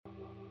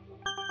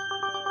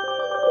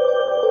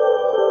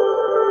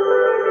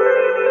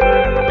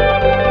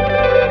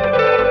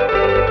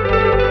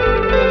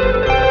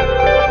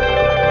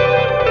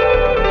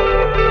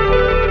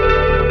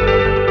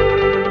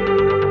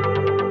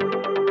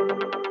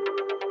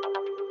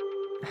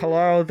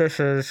Hello, this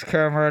is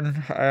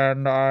Cameron,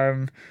 and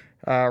I'm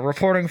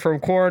reporting from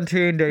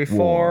quarantine day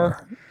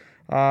 4.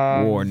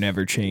 War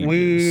never changes.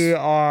 We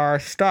are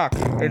stuck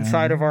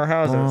inside of our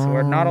houses.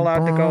 We're not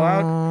allowed to go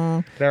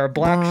out. There are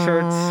black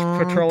shirts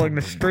patrolling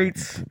the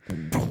streets.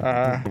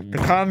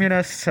 The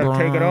communists have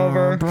taken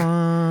over.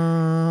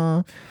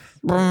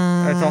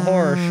 It's a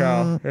horror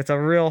show. It's a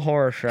real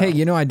horror show. Hey,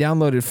 I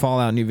downloaded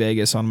Fallout New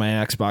Vegas on my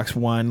Xbox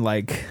One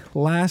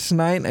last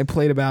night, and I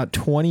played about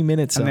 20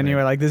 minutes and of then it. you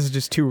were like, this is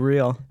just too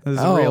real. This is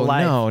Oh, real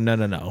life. no,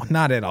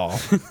 not at all.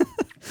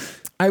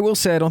 I will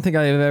say I don't think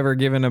I have ever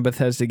given a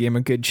Bethesda game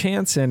a good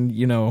chance, and,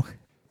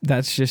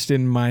 that's just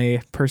in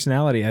my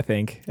personality, I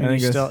think. I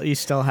think You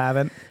still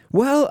haven't?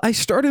 Well, I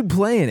started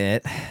playing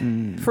it.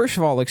 First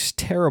of all, it looks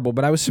terrible,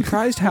 but I was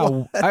surprised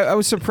how I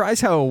was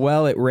surprised how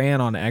well it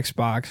ran on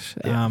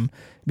Xbox,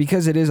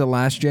 because it is a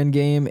last gen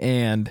game,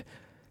 and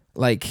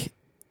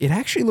it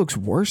actually looks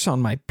worse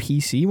on my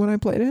PC when I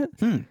played it.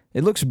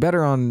 It looks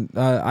better on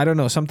I don't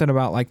know, something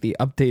about the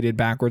updated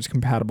backwards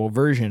compatible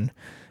version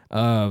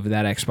of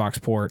that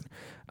Xbox port.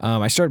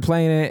 I started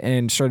playing it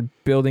and started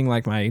building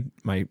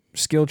my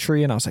skill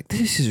tree, and I was like,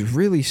 this is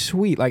really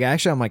sweet.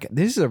 I'm like,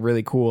 this is a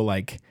really cool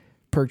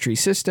perk tree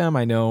system.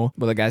 I know,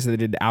 the guys that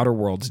did Outer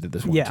Worlds did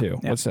this one too.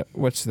 Yeah.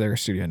 What's their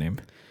studio name?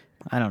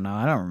 I don't know.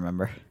 I don't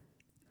remember.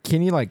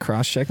 Can you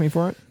cross check me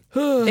for it?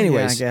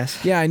 Anyways, yeah, I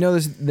guess. Yeah, I know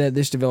that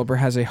this developer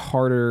has a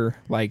harder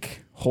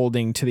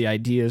holding to the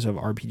ideas of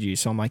RPG.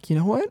 So I'm like, you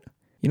know what?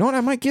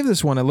 I might give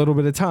this one a little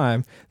bit of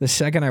time. The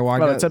second I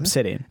walked out, it's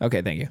Obsidian.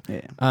 Okay, thank you.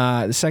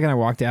 Yeah. The second I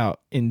walked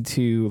out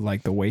into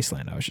the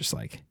wasteland, I was just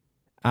like,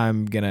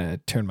 I'm gonna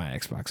turn my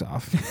Xbox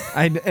off.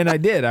 I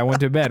did. I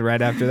went to bed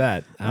right after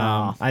that.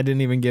 I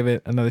didn't even give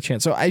it another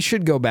chance. So I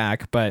should go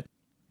back, but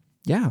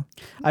yeah.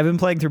 I've been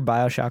playing through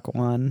BioShock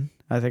 1.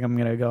 I think I'm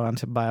gonna go on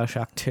to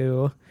BioShock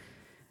 2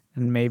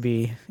 and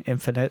maybe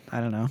Infinite. I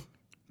don't know.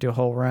 Do a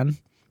whole run.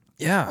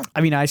 Yeah.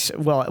 I mean, I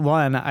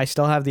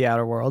still have the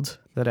Outer Worlds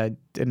that I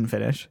didn't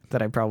finish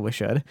that I probably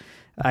should.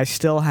 I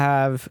still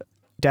have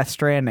Death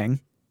Stranding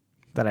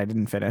that I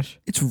didn't finish.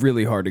 It's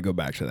really hard to go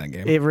back to that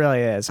game. It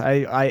really is.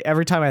 I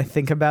every time I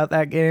think about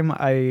that game,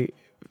 I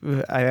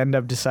end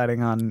up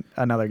deciding on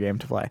another game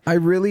to play. I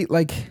really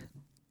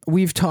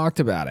we've talked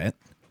about it,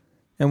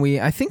 and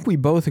I think we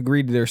both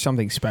agreed there's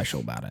something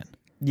special about it.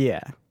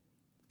 Yeah.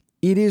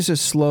 It is a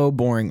slow,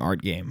 boring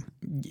art game.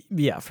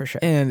 Yeah, for sure.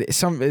 And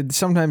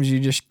sometimes you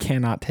just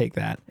cannot take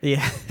that.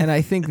 Yeah. And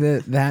I think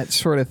that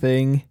sort of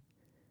thing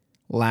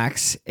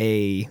lacks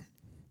a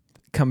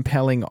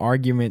compelling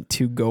argument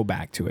to go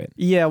back to it.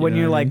 Yeah, when know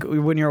you're what I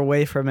when you're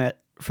away from it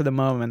for the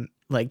moment,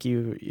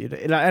 you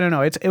I don't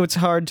know, it's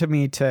hard to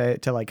me to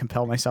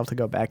compel myself to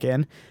go back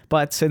in.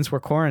 But since we're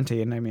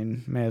quarantined, I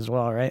mean, may as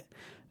well, right?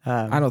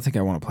 I don't think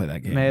I want to play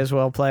that game. May as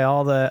well play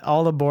all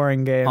the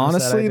boring games.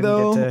 Honestly, that I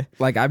didn't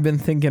get to. I've been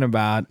thinking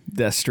about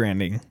Death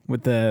Stranding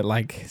with the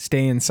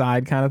stay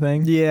inside kind of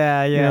thing.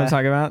 Yeah, yeah. You know what I'm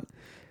talking about?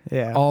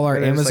 Yeah. All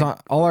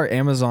our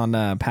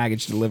Amazon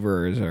package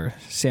deliverers are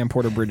Sam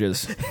Porter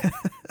Bridges.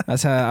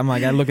 That's how I'm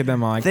I look at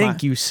them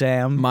Thank you,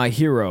 Sam. My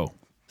hero.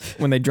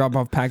 When they drop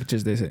off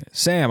packages, they say,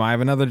 Sam, I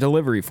have another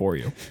delivery for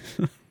you.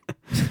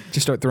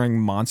 Just start throwing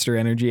Monster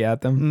Energy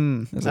at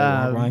them as they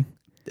walk by.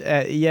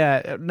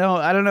 Yeah, no,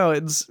 I don't know.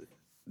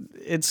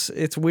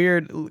 It's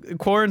weird.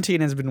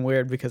 Quarantine has been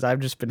weird because I've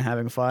just been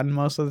having fun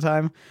most of the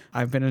time.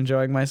 I've been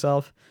enjoying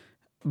myself,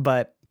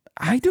 but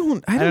I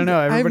don't know.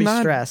 Everybody's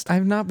stressed.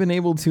 I've not been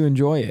able to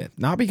enjoy it.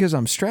 Not because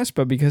I'm stressed,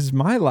 but because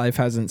my life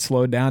hasn't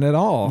slowed down at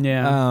all.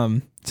 Yeah.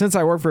 Since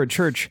I work for a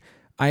church,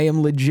 I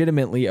am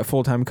legitimately a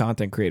full-time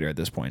content creator at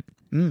this point.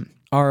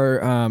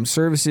 Our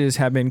services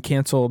have been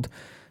canceled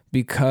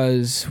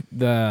because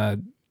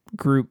the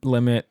group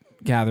limit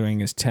gathering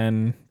is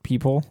 10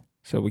 people,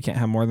 so we can't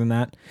have more than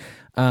that.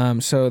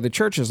 So the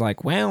church is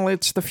like, well,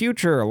 it's the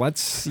future.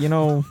 Let's,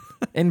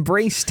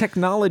 embrace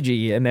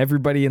technology. And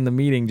everybody in the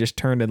meeting just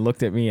turned and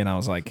looked at me, and I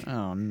was like,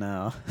 oh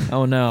no.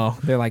 Oh no.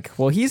 They're like,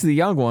 well, he's the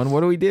young one.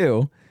 What do we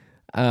do?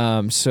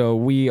 So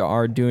we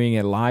are doing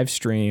a live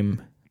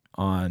stream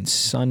on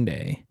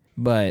Sunday,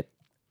 but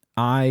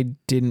I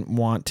didn't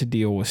want to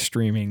deal with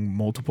streaming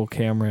multiple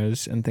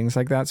cameras and things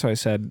like that. So I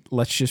said,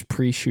 let's just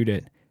pre-shoot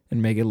it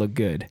and make it look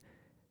good.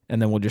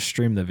 And then we'll just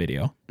stream the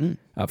video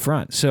up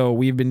front. So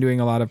we've been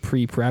doing a lot of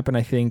pre-prep, and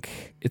I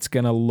think it's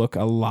going to look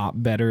a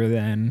lot better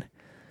than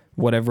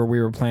whatever we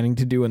were planning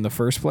to do in the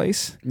first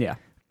place. Yeah.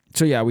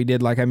 So yeah, we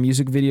did a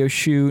music video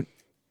shoot.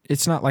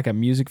 It's not like a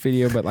music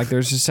video, but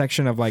there's a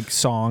section of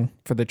song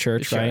for the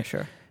church, right?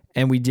 Sure.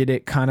 And we did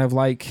it kind of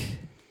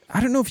I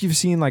don't know if you've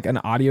seen an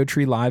Audio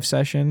Tree live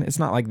session. It's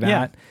not like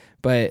that,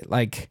 but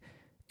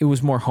it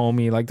was more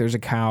homey. There's a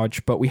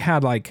couch, but we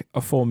had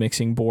a full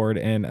mixing board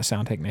and a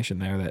sound technician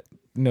there that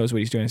knows what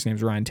he's doing. His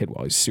name's Ryan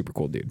Tidwell. He's a super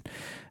cool dude.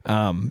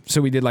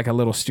 So we did a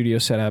little studio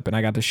setup, and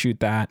I got to shoot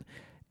that.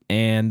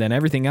 And then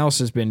everything else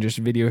has been just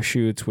video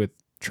shoots with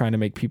trying to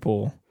make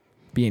people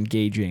be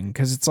engaging.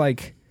 Because it's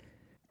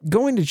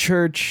going to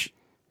church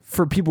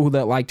for people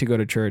that like to go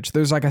to church.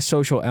 There's like a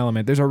social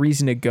element. There's a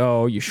reason to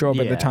go. You show up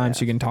at the time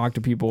so you can talk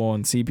to people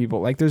and see people.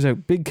 Like there's a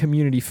big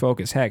community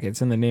focus. Heck,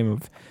 it's in the name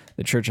of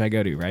the church I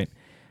go to, right?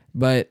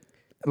 But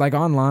like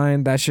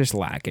online, that's just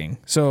lacking.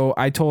 So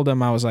I told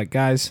them, I was like,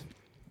 guys,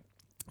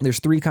 there's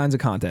 3 kinds of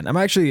content. I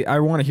want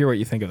to hear what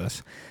you think of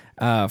this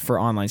for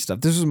online stuff.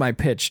 This was my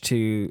pitch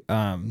to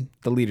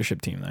the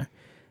leadership team there.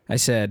 I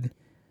said,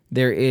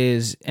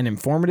 there's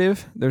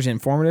informative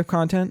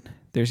content,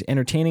 there's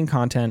entertaining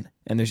content,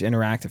 and there's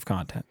interactive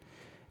content.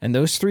 And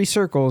those 3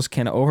 circles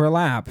can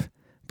overlap,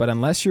 but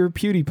unless you're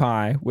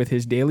PewDiePie with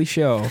his daily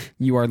show,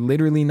 you are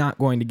literally not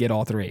going to get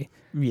all 3.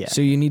 Yeah.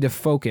 So you need to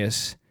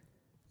focus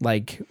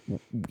like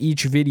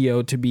each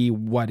video to be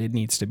what it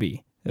needs to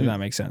be, if that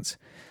makes sense.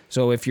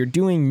 So if you're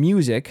doing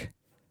music,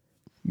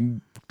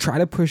 try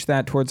to push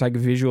that towards like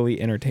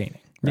visually entertaining,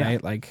 right? Yeah.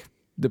 Like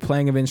the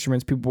playing of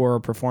instruments people are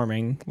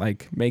performing,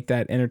 like make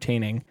that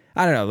entertaining.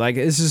 I don't know, like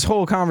it's this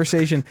whole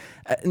conversation.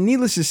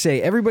 Needless to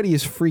say, everybody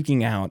is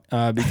freaking out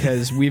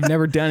because we've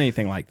never done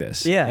anything like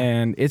this. Yeah.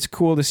 And it's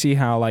cool to see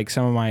how like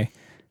some of my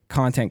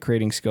content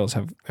creating skills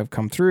have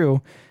come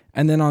through.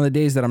 And then on the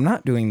days that I'm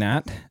not doing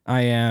that,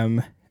 I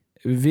am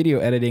video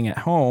editing at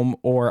home,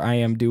 or I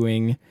am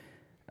doing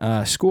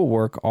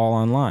schoolwork all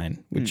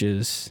online, which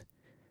is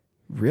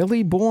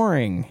really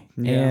boring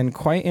and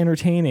quite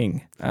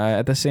entertaining.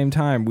 At the same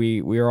time,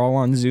 we are all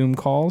on Zoom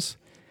calls,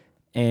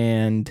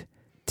 and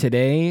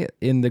today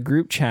in the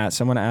group chat,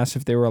 someone asked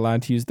if they were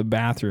allowed to use the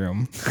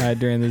bathroom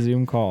during the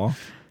Zoom call.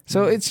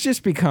 So it's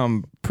just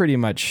become pretty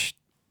much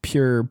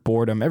pure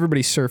boredom.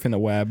 Everybody's surfing the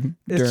web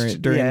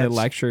during the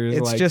lectures.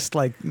 It's just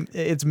like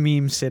it's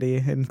meme city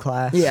in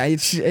class. Yeah,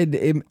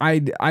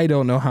 I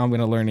don't know how I'm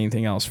going to learn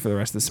anything else for the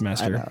rest of the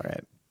semester. I know,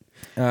 right?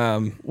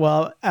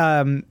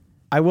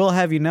 I will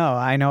have you know,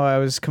 I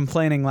was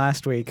complaining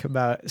last week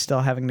about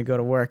still having to go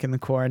to work in the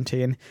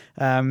quarantine.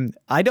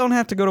 I don't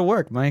have to go to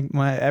work. My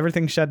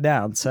everything's shut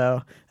down.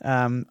 So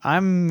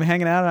I'm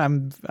hanging out.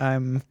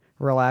 I'm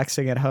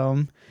relaxing at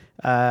home.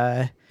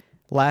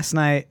 Last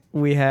night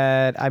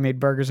I made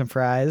burgers and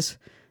fries.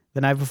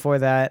 The night before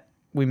that,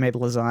 we made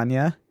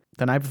lasagna.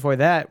 The night before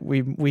that,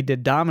 we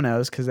did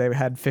Domino's because they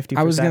had 50% off.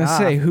 I was going to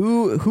say,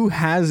 who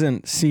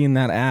hasn't seen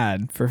that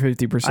ad for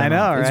 50% I know,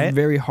 off? right? It's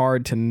very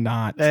hard to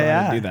not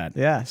try to do that.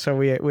 Yeah, so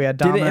we had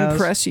Domino's. Did it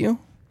impress you?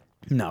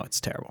 No,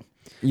 it's terrible.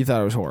 You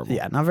thought it was horrible?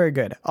 Yeah, not very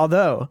good.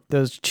 Although,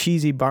 those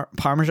cheesy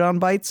Parmesan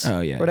bites,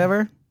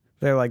 whatever,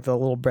 they're like the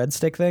little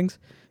breadstick things.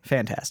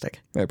 Fantastic.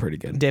 They're pretty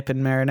good. Dip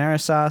in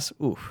marinara sauce.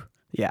 Oof.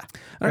 Yeah.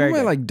 I don't know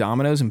why like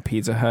Domino's and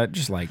Pizza Hut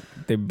just like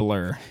they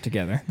blur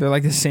together. They're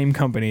like the same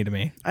company to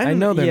me. I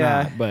know they're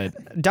not,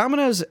 but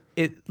Domino's,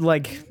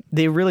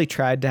 they really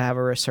tried to have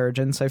a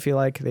resurgence. I feel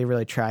like they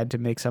really tried to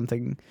make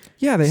something.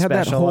 Yeah, they had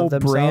that special whole of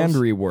themselves. brand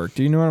rework.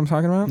 Do you know what I'm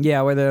talking about?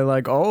 Yeah, where they're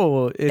like,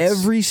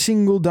 every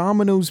single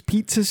Domino's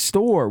pizza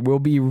store will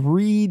be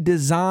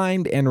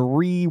redesigned and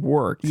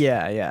reworked.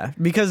 Yeah,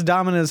 because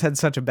Domino's had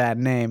such a bad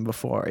name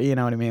before. You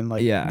know what I mean?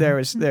 Like,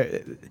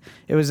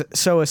 it was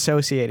so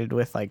associated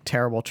with like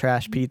terrible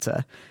trash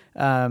pizza,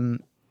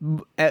 and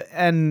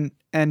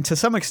to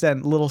some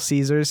extent, Little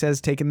Caesars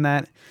has taken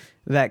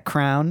that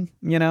crown.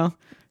 You know.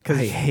 I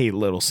hate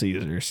Little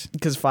Caesars.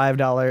 Because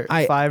 $5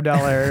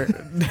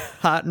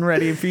 hot and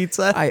ready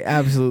pizza. I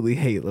absolutely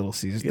hate Little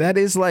Caesars. That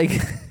is like,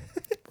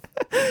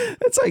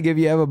 that's like if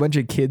you have a bunch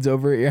of kids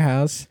over at your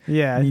house.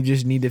 Yeah. And you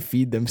just need to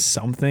feed them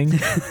something.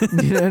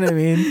 You know what I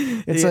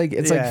mean? It's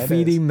like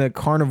feeding the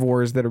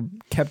carnivores that are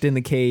kept in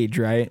the cage,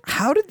 right?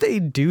 How did they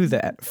do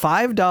that?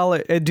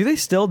 $5. Do they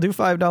still do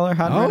 $5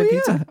 hot and ready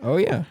pizza? Oh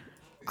yeah.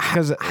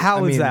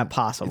 How is that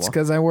possible? It's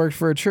because I worked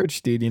for a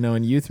church, dude. You know,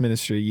 in youth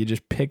ministry, you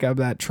just pick up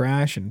that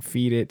trash and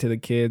feed it to the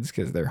kids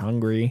because they're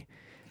hungry.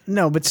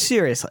 No, but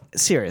seriously,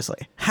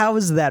 how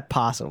is that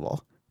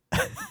possible?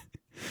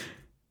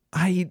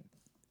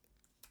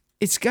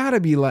 It's got to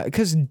be like,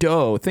 because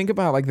dough. Think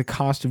about like the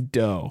cost of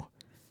dough.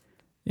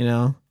 You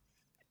know,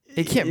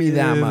 it can't be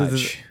that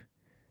much.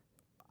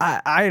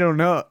 I don't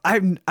know.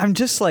 I'm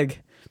just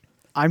like,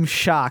 I'm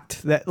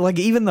shocked that like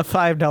even the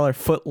 $5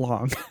 foot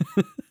long.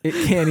 It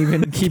can't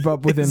even keep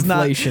up with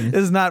inflation.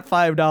 It's not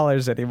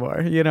 $5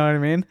 anymore. You know what I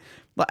mean?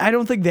 But I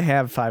don't think they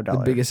have $5.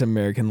 The biggest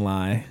American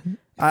lie.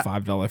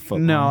 $5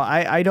 foot. No,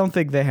 I don't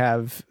think they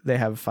have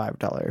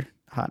 $5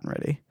 hot and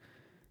ready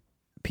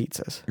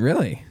pizzas.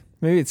 Really?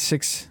 Maybe it's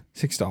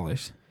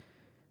 $6.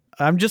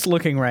 I'm just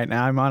looking right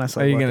now. I'm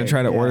honestly. Are you going to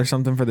try to order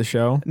something for the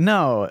show?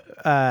 No,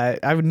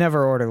 I would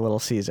never order Little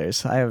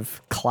Caesars. I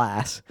have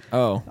class.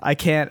 Oh, I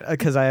can't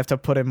because I have to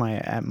put in my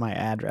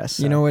address.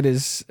 So. You know what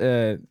is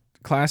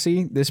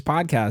classy? This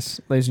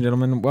podcast, ladies and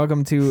gentlemen.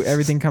 Welcome to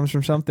Everything Comes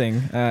From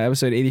Something,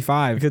 episode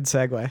 85. Good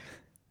segue.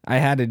 I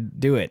had to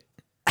do it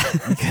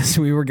because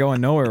we were going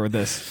nowhere with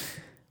this.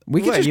 We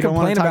could What, just you don't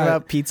want complain to talk about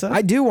about pizza?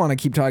 I do want to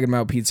keep talking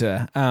about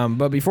pizza.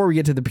 But before we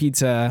get to the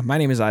pizza, my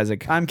name is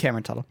Isaac. I'm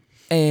Cameron Tuttle.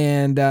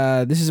 And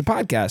this is a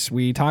podcast.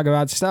 We talk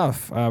about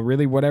stuff,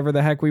 really whatever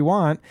the heck we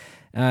want.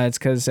 It's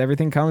because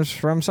everything comes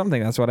from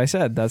something. That's what I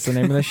said. That's the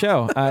name of the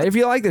show. If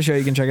you like the show,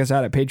 you can check us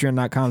out at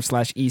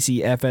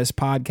patreon.com/ECFS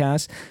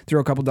podcast.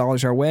 Throw a couple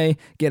dollars our way.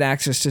 Get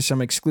access to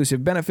some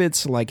exclusive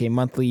benefits like a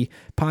monthly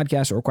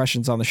podcast or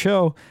questions on the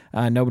show.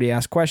 Nobody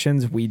asked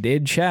questions. We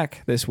did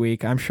check this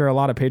week. I'm sure a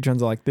lot of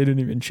patrons are like, they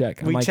didn't even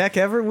check. We check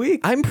every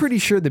week. I'm pretty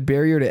sure the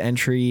barrier to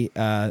entry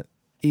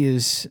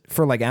is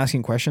for like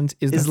asking questions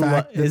is the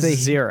fact that they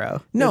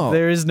zero. No,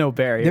 there is no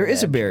barrier. There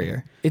is a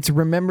barrier. It's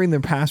remembering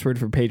their password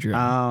for Patreon.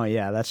 Oh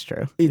yeah, that's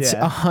true. It's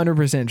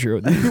 100% true.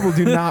 These people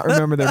do not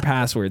remember their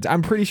passwords.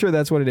 I'm pretty sure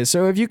that's what it is.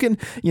 So if you can,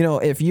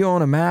 if you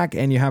own a Mac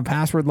and you have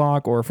password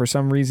lock, or for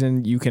some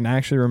reason you can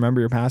actually remember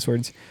your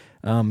passwords.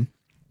 Isn't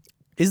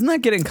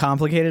that getting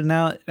complicated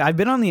now? I've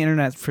been on the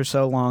internet for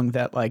so long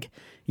that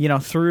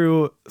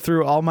through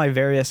all my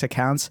various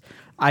accounts,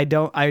 I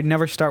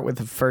never start with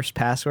the first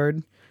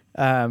password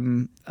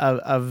of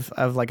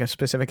like a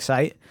specific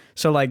site.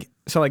 So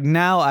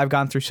now I've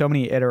gone through so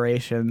many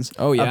iterations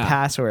of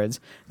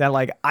passwords that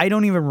I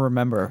don't even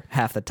remember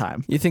half the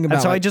time. You think about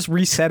and so I just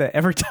reset it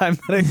every time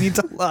that I need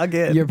to log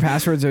in. Your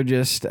passwords are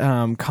just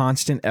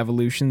constant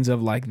evolutions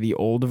of the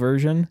old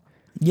version.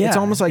 Yeah, it's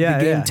almost like the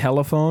game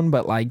Telephone,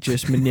 but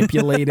just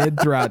manipulated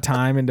throughout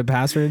time into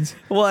passwords.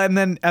 Well, and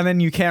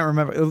then you can't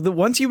remember.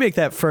 Once you make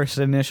that first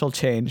initial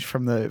change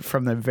from the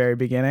very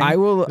beginning,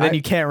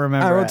 you can't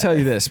remember. I will tell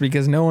you this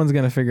because no one's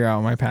gonna figure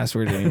out my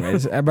password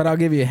anyways. But I'll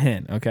give you a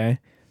hint. Okay,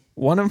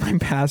 one of my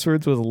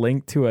passwords was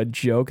linked to a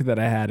joke that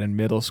I had in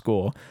middle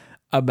school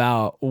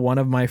about one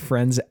of my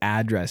friend's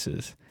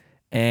addresses,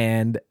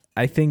 and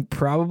I think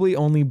probably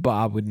only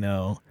Bob would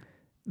know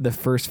the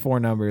first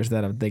 4 numbers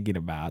that I'm thinking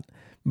about.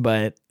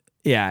 But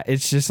yeah,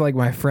 it's just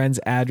my friend's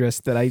address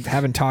that I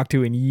haven't talked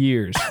to in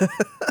years.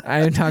 I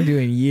haven't talked to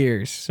in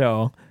years.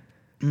 So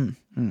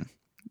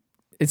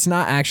it's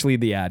not actually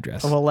the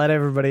address. We'll let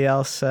everybody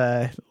else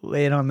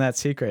lay in on that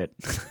secret.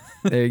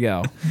 There you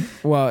go.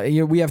 Well,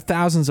 we have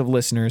thousands of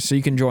listeners, so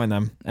you can join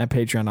them at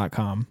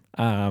patreon.com.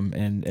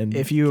 And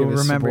if you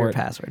remember your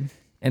password.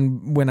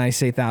 And when I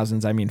say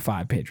thousands, I mean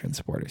 5 Patreon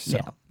supporters.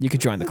 So you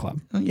could join the club.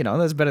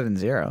 That's better than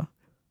 0.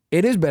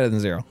 It is better than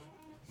 0.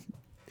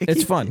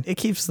 It's fun. It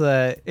keeps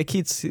the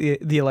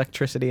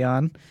electricity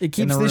on. It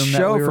keeps this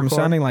show from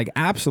sounding like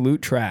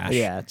absolute trash.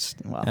 Yeah,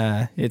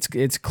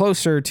 it's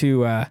closer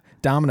to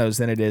Domino's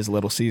than it is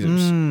Little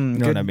Caesars. You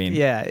know what I mean?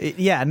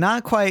 Yeah,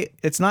 not quite.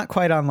 It's not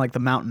quite on the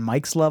Mountain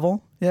Mike's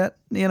level yet,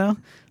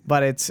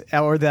 but it's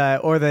or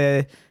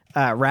the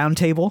Round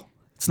Table.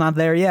 It's not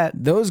there yet.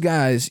 Those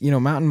guys,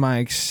 Mountain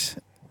Mike's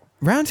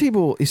Round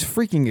Table is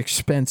freaking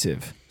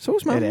expensive. So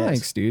is Mountain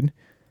Mike's, dude.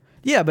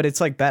 Yeah, but it's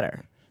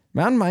better.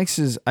 Mountain Mike's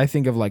is, I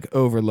think, of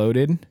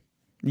overloaded.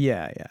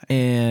 Yeah.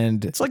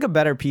 And it's a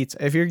better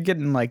pizza. If you're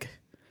getting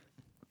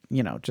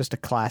just a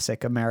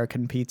classic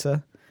American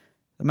pizza,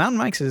 Mountain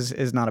Mike's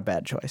is not a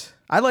bad choice.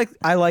 I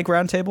like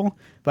Round Table,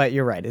 but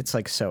you're right. It's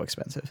so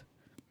expensive.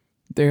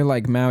 They're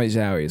like Maui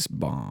Zowie's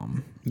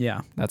bomb. Yeah.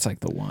 That's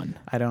the one.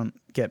 I don't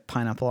get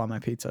pineapple on my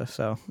pizza,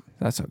 so.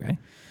 That's okay.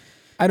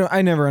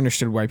 I never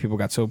understood why people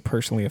got so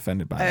personally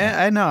offended by that.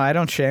 I know. I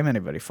don't shame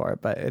anybody for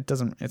it, but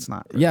it's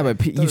not. Really, yeah,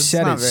 but you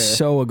said it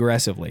so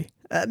aggressively.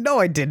 No,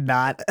 I did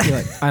not.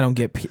 You're I don't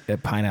get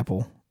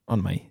pineapple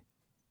on my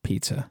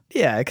pizza.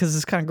 Yeah, because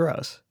it's kind of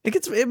gross.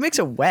 It makes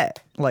it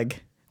wet. Why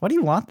do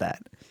you want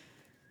that?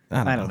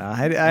 I don't know.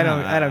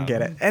 I don't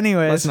get it.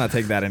 Anyways. Let's not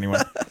take that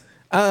anywhere.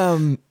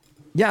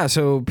 Yeah,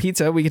 so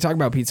pizza, we could talk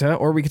about pizza,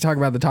 or we could talk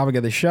about the topic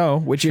of the show,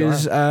 which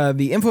is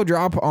the info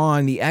drop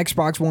on the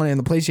Xbox One and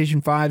the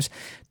PlayStation 5's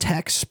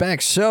tech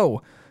specs.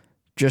 So,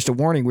 just a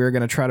warning, we're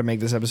going to try to make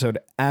this episode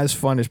as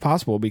fun as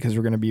possible because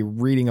we're going to be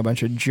reading a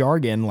bunch of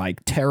jargon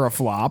like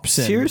teraflops.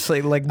 And,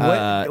 seriously,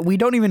 what? We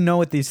don't even know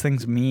what these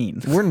things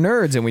mean. We're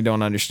nerds and we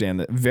don't understand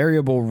that.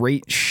 Variable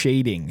rate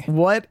shading.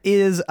 What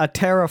is a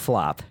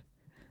teraflop?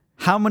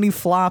 How many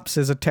flops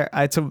is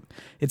it's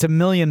a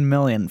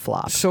million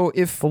flops. So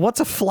but what's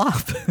a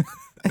flop?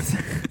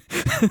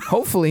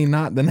 Hopefully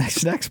not the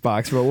next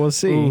Xbox, but we'll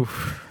see.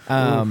 Oof.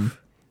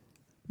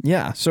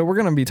 Yeah, so we're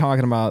going to be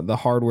talking about the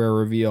hardware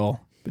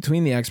reveal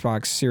between the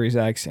Xbox Series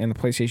X and the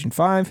PlayStation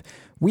 5.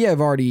 We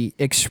have already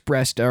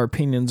expressed our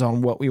opinions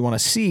on what we want to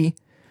see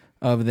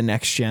of the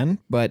next gen,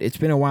 but it's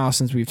been a while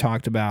since we've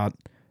talked about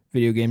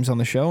video games on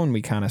the show, and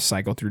we kind of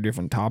cycle through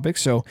different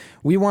topics. So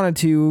we wanted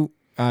to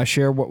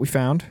share what we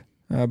found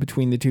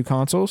between the two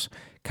consoles,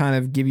 kind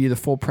of give you the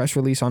full press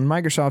release on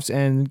Microsoft's,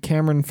 and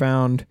Cameron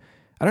found,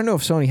 I don't know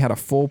if Sony had a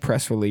full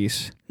press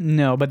release.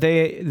 No, but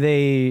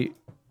they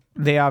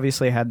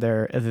obviously had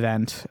their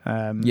event.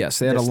 Yes,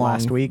 they had a long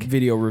last week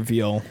video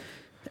reveal.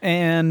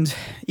 And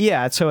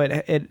yeah, so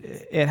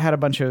it had a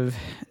bunch of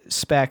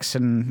specs,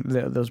 and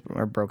those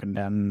are broken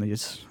down in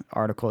these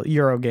articles.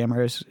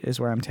 Eurogamer is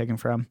where I'm taking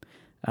from.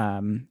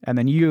 And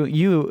then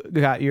you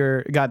got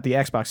the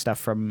Xbox stuff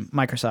from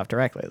Microsoft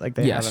directly.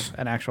 They have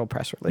an actual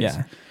press release,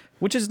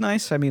 which is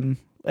nice. I mean,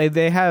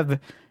 they have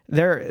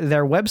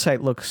their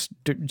website looks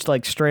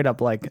straight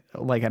up like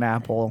an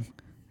Apple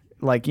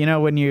like, you know,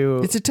 when you...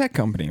 It's a tech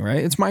company,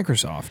 right? It's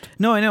Microsoft.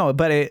 No, I know,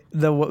 but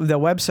the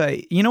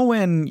website, you know,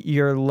 when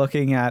you're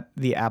looking at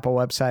the Apple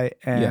website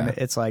and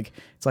it's like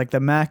the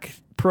Mac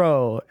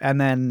Pro, and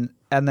then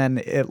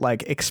it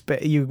like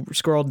you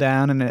scroll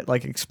down and it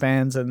like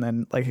expands and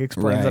then like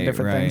explains on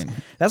different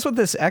things. That's what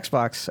this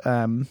Xbox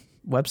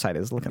website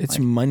is looking like. It's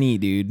money,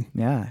 dude.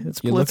 Yeah,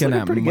 you're looking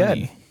at pretty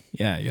money. good.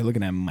 Yeah, you're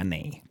looking at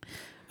money.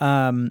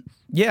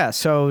 Yeah,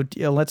 so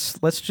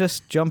let's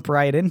just jump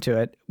right into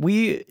it.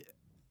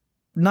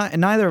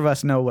 Neither of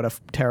us know what a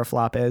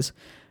teraflop is,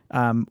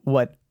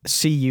 what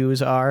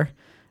CUs are.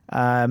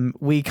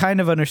 We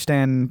kind of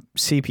understand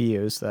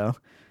CPUs though.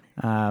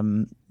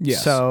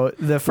 Yes. So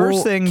the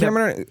first thing,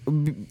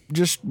 Cameron,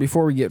 just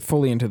before we get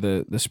fully into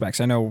the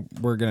specs, I know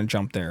we're going to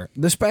jump there.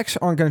 The specs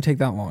aren't going to take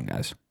that long,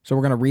 guys. So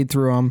we're going to read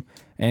through them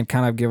and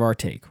kind of give our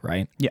take,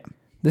 right? Yeah.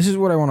 This is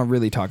what I want to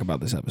really talk about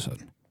this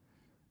episode.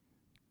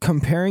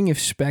 Comparing if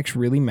specs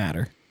really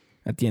matter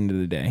at the end of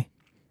the day.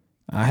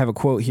 I have a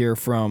quote here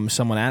from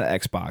someone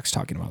at Xbox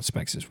talking about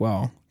specs as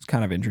well. It's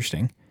kind of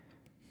interesting.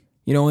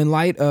 You know, in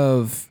light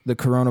of the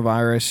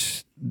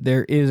coronavirus,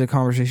 there is a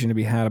conversation to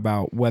be had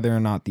about whether or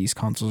not these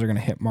consoles are going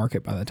to hit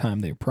market by the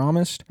time they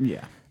promised.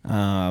 Yeah.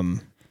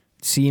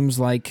 Seems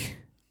like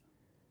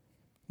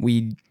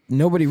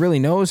nobody really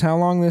knows how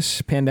long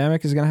this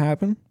pandemic is going to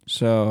happen.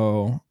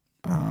 So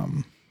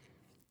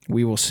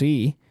we will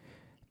see.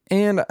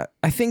 And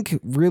I think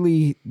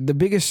really the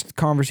biggest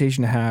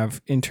conversation to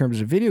have in terms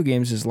of video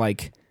games is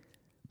like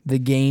the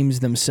games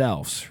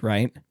themselves,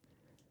 right?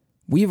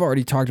 We've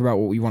already talked about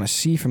what we want to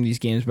see from these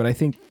games, but I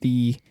think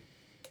the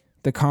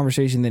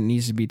conversation that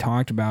needs to be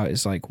talked about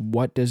is like,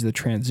 what does the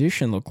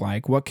transition look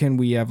like? What can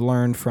we have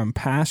learned from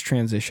past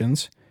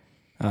transitions,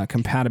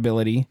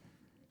 compatibility,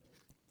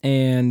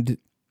 and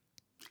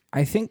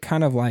I think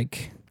kind of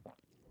like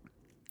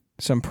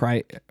some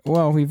price.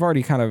 Well, we've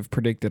already kind of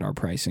predicted our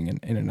pricing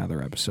in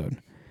another episode.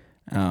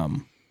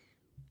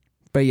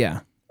 But yeah,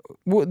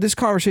 this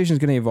conversation is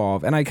going to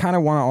evolve, and I kind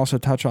of want to also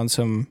touch on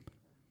some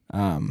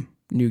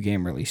new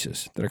game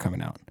releases that are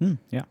coming out.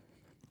 Yeah.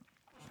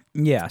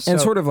 Yeah. So,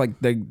 and sort of like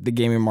the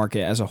gaming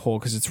market as a whole,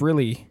 because it's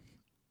really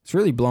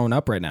blown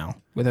up right now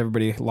with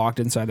everybody locked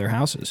inside their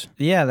houses.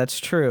 Yeah, that's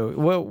true.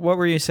 What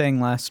were you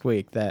saying last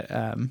week that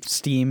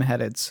Steam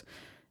had its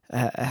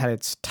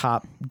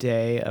top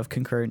day of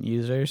concurrent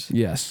users?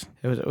 Yes.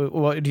 It was.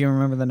 What do you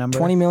remember the number?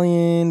 20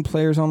 million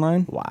players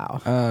online.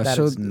 Wow, that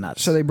is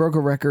nuts. So they broke a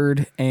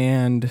record,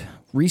 and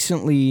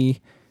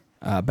recently,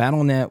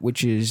 Battle.net,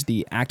 which is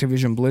the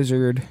Activision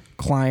Blizzard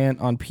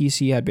client on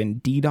PC, had been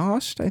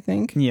DDoSed, I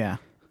think. Yeah.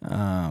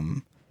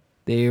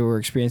 They were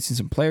experiencing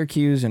some player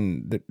queues,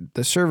 and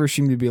the servers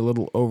seem to be a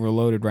little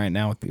overloaded right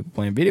now with people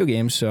playing video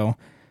games. So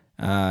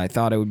I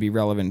thought it would be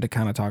relevant to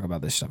kind of talk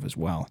about this stuff as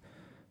well.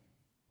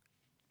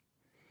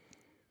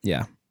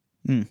 Yeah.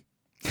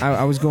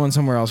 I was going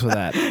somewhere else with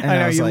that. And I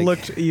know you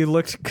like,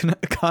 looked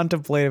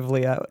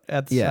contemplatively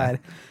at the side.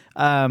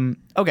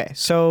 Okay,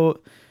 so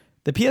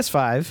the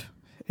PS5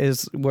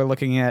 we're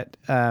looking at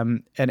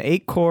an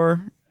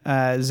 8-core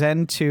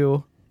Zen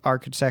 2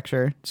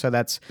 architecture. So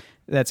that's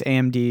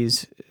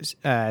AMD's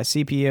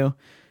CPU.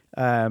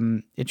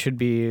 It should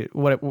be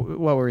what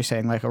were we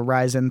saying, like a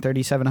Ryzen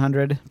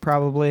 3700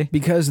 probably,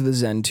 because of the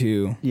Zen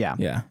 2.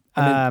 Yeah.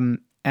 And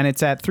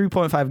it's at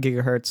 3.5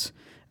 gigahertz.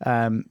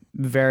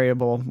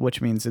 Variable,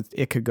 which means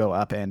it could go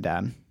up and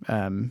down.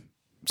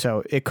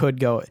 So it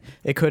could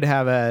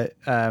have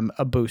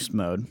a boost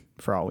mode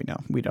for all we know.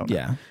 We don't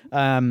know.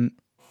 Yeah.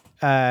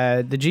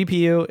 The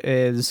GPU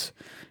is,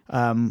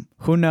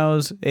 who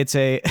knows? It's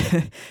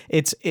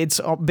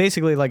it's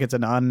basically like it's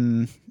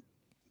an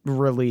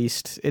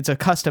unreleased. It's a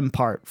custom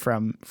part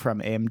from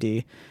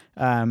AMD.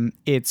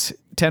 It's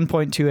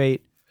 10.28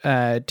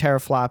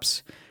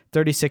 teraflops,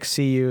 36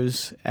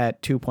 CUs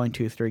at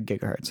 2.23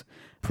 gigahertz.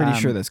 Pretty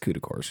sure that's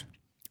CUDA cores.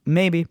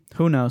 Maybe.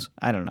 Who knows?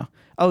 I don't know.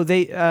 Oh,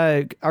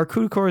 our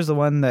CUDA core is the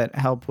one that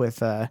help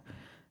with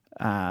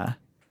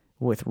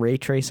ray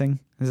tracing.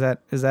 Is that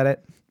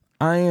it?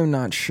 I am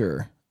not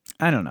sure.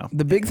 I don't know.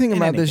 The big thing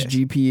about this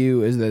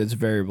GPU is that it's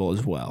variable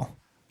as well.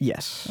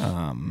 Yes.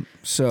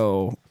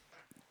 So,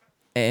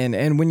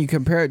 and when you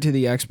compare it to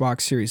the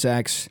Xbox Series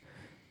X,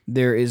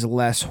 there is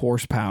less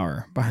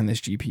horsepower behind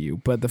this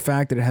GPU, but the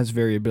fact that it has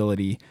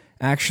variability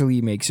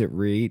actually makes it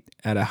rate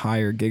at a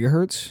higher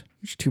gigahertz,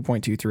 which is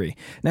 2.23.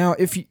 Now,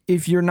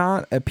 if you're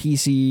not a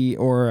PC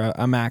or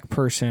a Mac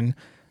person,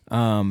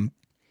 the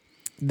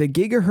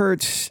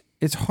gigahertz,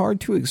 it's hard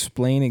to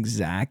explain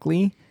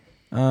exactly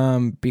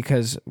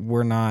because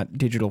we're not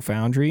Digital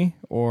Foundry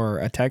or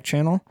a tech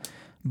channel,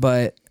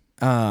 but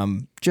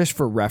just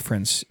for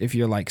reference, if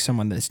you're like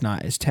someone that's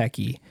not as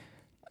techie,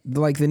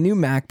 like the new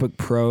MacBook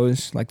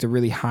Pros, like the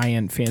really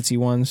high-end fancy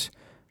ones,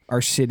 are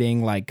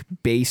sitting like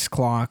base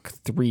clock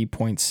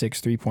 3.6,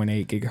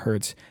 3.8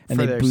 gigahertz,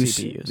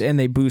 and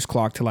they boost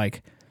clock to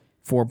like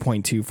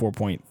 4.2,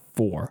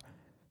 4.4.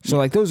 So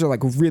like those are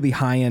like really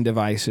high-end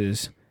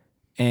devices,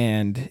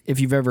 and if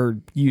you've ever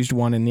used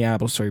one in the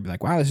Apple Store, you'd be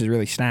like, wow, this is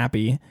really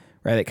snappy,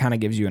 right? It kind of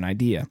gives you an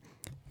idea.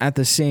 At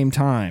the same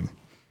time,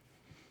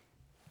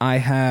 I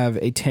have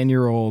a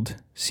 10-year-old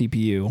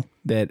CPU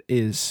that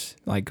is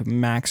like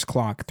max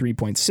clock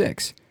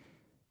 3.6.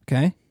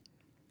 Okay?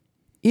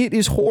 It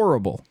is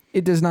horrible.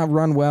 It does not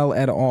run well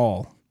at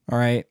all. All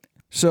right?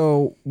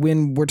 So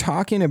when we're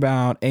talking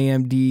about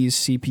AMD's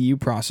CPU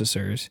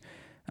processors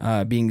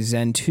being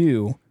Zen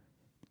 2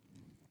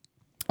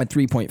 at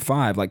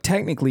 3.5, like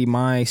technically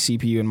my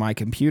CPU in my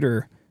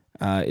computer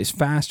is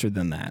faster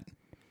than that.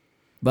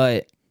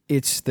 But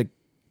it's the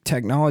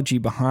technology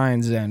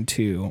behind Zen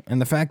 2 and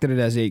the fact that it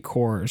has 8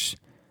 cores,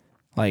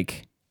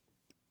 like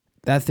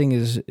that thing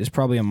is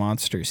probably a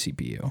monster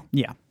CPU.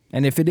 Yeah.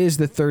 And if it is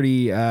the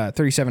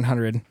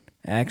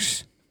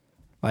 3700X,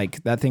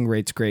 like that thing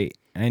rates great.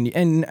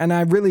 And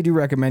I really do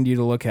recommend you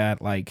to look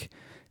at like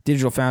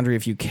Digital Foundry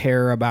if you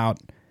care about,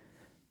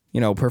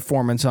 you know,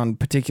 performance on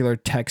particular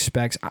tech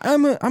specs.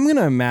 I'm going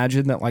to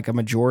imagine that like a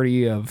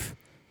majority of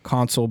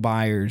console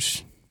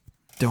buyers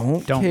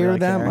don't care really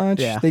that care. much.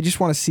 Yeah. They just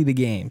want to see the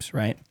games,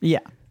 right? Yeah.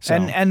 So.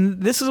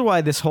 And this is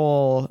why this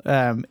whole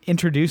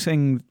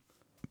introducing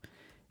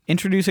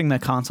the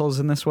consoles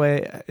in this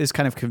way is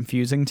kind of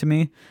confusing to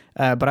me.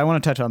 But I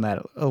want to touch on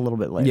that a little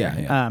bit later.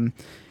 Yeah.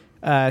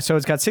 So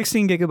it's got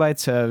 16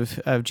 gigabytes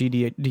of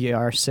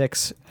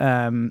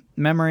GDDR6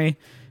 memory,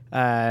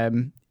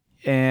 and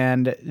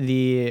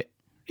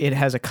it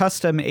has a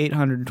custom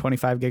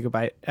 825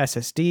 gigabyte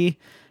SSD.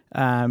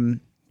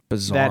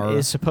 Bizarre. That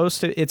is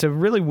supposed to. It's a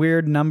really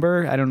weird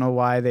number. I don't know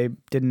why they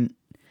didn't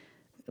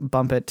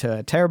bump it to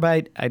a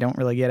terabyte. I don't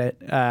really get it.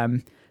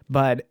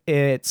 But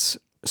it's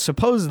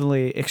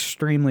supposedly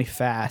extremely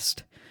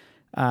fast.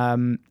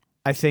 I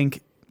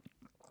think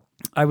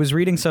I was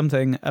reading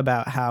something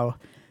about how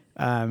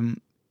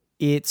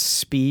its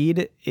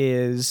speed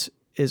is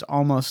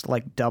almost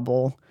like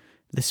double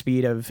the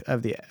speed of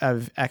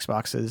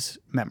Xbox's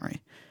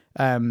memory,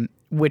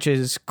 which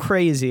is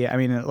crazy. I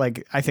mean,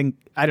 like I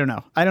don't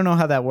know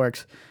how that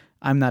works.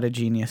 I'm not a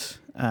genius.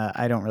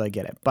 I don't really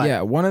get it. But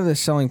yeah, one of the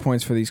selling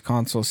points for these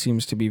consoles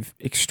seems to be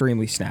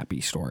extremely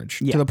snappy storage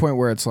to the point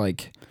where it's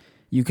like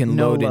you can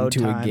load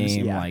into a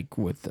game like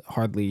with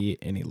hardly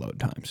any load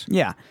times.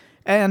 Yeah,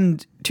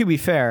 and to be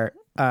fair,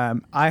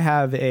 I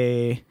have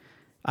an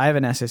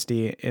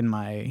SSD in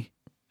my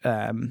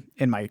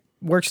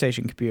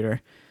workstation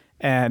computer,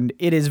 and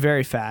it is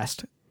very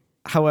fast.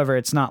 However,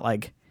 it's not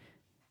like.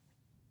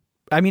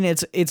 I mean,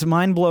 it's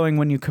mind blowing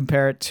when you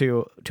compare it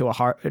to a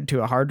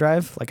hard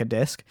drive, like a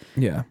disk.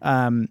 Yeah.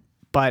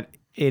 But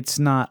it's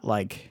not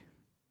like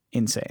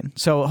insane.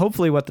 So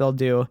hopefully, what they'll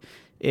do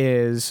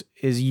is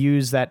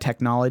use that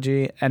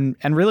technology, and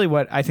really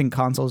what I think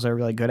consoles are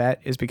really good at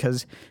is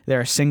because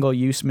they're a single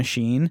use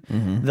machine.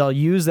 Mm-hmm. They'll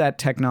use that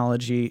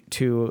technology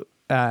to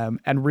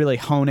and really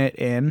hone it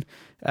in.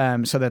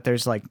 So that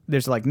there's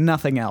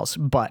nothing else,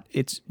 but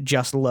it's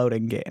just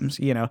loading games.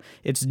 You know,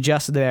 it's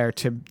just there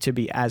to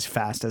be as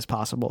fast as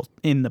possible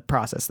in the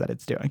process that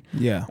it's doing.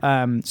 Yeah.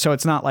 So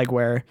it's not like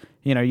where,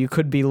 you know, you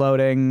could be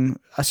loading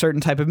a certain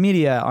type of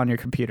media on your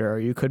computer, or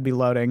you could be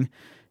loading,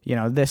 you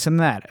know, this and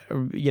that.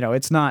 You know,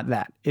 it's not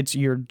that.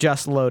 You're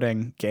just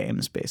loading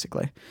games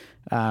basically.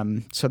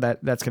 So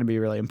that's going to be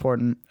really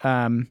important.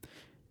 And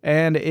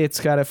it's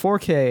got a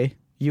 4K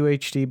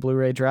UHD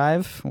Blu-ray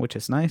drive, which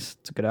is nice.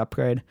 It's a good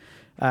upgrade.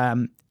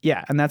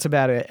 Yeah, and that's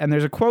about it. And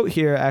there's a quote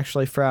here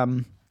actually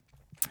from,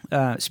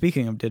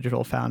 speaking of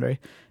Digital Foundry,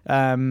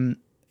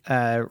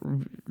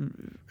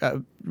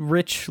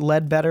 Rich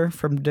Ledbetter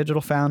from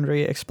Digital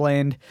Foundry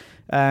explained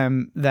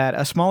that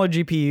a smaller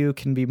GPU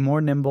can be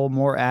more nimble,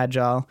 more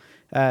agile.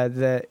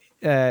 The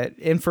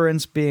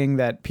inference being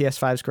that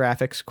PS5's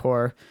graphics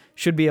core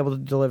should be able to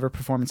deliver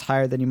performance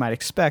higher than you might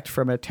expect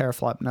from a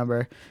teraflop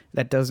number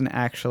that doesn't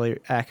accurately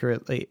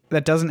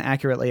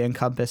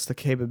encompass the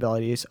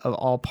capabilities of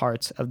all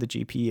parts of the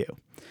GPU.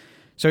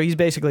 So he's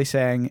basically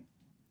saying,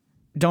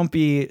 don't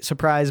be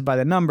surprised by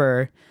the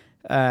number,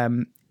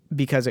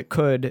 because it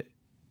could,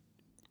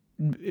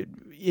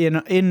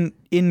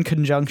 in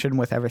conjunction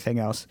with everything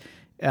else,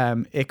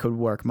 it could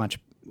work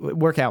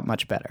out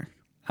much better.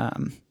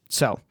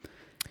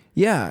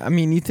 Yeah, I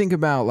mean, you think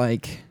about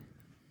like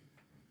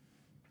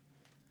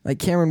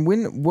Cameron,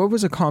 what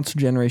was a console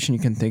generation you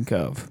can think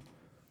of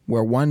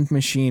where one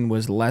machine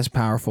was less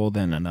powerful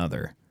than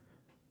another,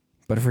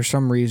 but for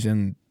some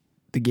reason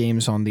the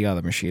games on the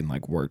other machine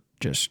were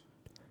just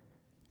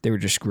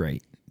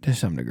great to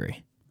some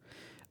degree?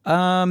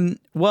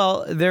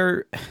 Well,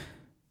 they're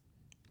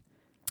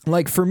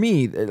like, for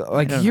me,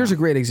 here's a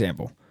great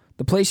example.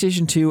 The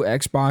PlayStation 2,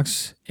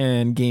 Xbox,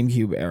 and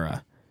GameCube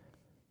era.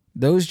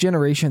 Those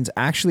generations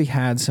actually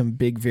had some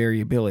big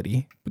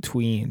variability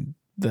between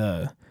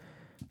the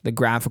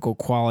graphical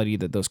quality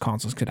that those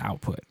consoles could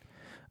output.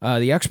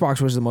 The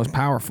Xbox was the most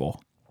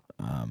powerful.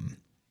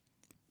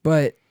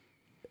 But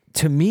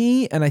to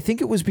me, and I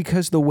think it was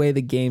because the way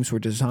the games were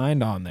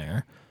designed on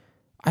there,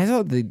 I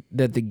thought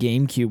that the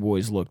GameCube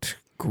always looked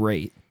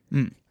great.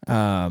 And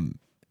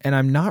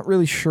I'm not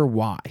really sure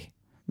why.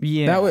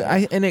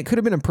 Yeah. And it could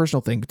have been a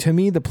personal thing. To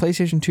me, the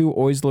PlayStation 2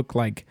 always looked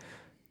like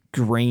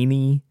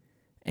grainy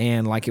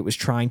and like it was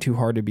trying too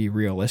hard to be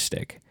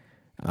realistic.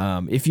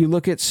 If you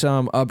look at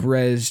some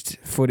up-resed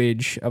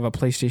footage of a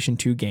PlayStation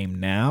 2 game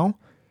now,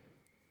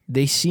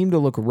 they seem to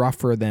look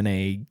rougher than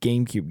a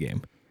GameCube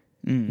game,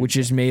 which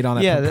is made on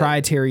a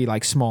proprietary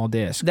like small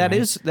disc. That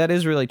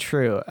is really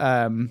true.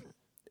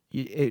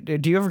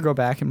 Do you ever go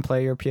back and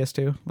play your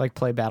PS2, like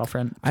play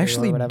Battlefront 2 I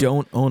actually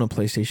don't own a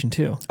PlayStation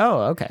 2.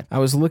 Oh, okay. I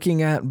was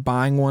looking at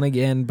buying one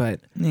again, but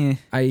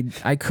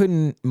I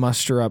couldn't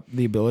muster up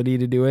the ability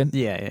to do it.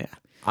 Yeah.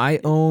 I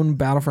own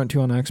Battlefront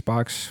 2 on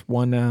Xbox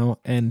One now,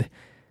 and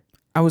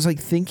I was like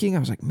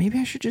maybe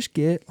I should just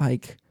get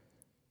like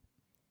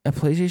a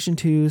PlayStation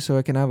 2 so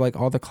I can have like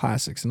all the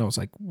classics. And I was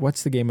like,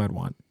 what's the game I'd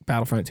want?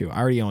 Battlefront 2. I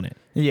already own it.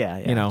 Yeah.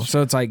 You know,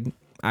 so it's like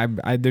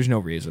I there's no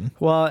reason.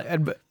 Well,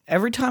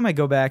 every time I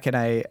go back and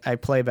I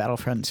play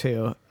Battlefront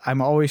 2,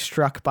 I'm always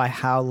struck by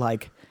how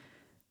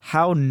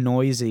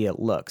noisy it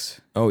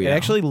looks. Oh yeah. It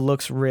actually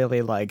looks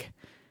really like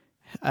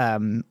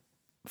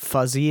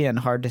fuzzy and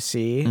hard to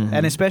see.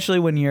 And especially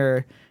when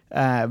you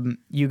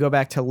go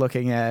back to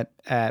looking at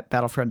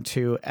Battlefront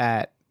 2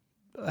 at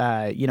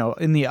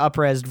in the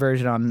up-res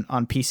version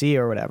on PC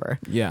or whatever.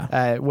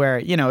 Yeah. Where,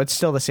 it's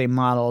still the same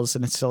models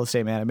and it's still the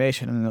same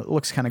animation and it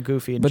looks kind of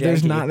goofy and but janky.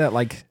 There's not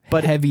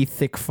that heavy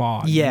thick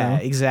fog. Yeah,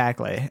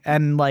 exactly.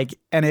 And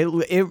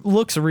it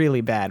looks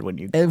really bad when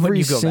you go every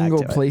back single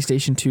to it.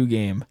 PlayStation 2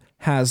 game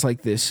has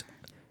like this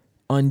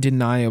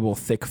undeniable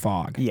thick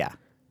fog. Yeah.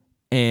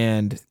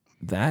 And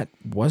that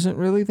wasn't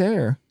really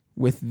there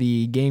with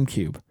the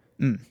GameCube.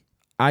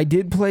 I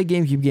did play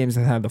GameCube games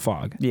that had the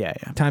fog. Yeah.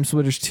 Time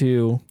Splitters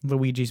 2,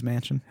 Luigi's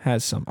Mansion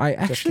has some.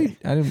 I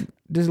didn't.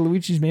 Does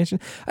Luigi's Mansion?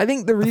 I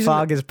think the reason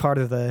fog is part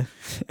of the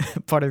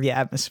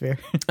atmosphere.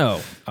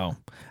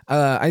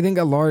 I think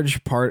a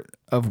large part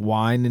of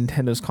why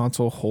Nintendo's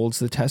console holds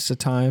the test of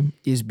time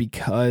is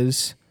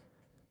because,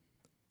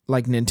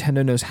 like,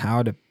 Nintendo knows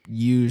how to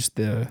use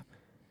the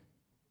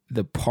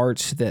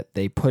parts that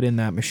they put in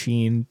that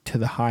machine to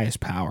the highest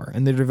power,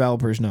 and the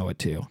developers know it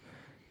too.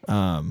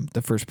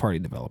 The first party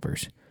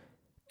developers.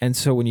 And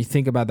so when you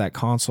think about that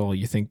console,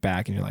 you think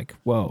back and you're like,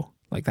 whoa,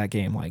 like that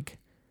game, like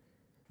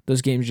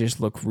those games just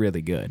look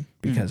really good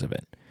because of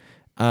it.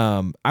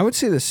 I would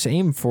say the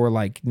same for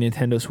like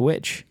Nintendo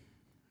Switch.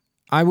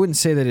 I wouldn't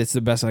say that it's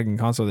the best looking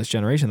console this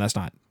generation. That's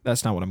not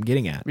what I'm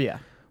getting at. Yeah.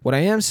 What I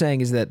am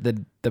saying is that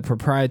the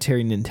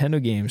proprietary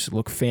Nintendo games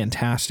look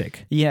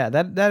fantastic. Yeah,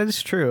 that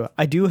is true.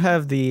 I do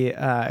have the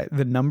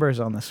numbers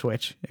on the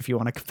Switch if you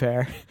want to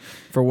compare.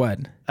 For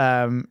what?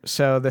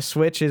 So the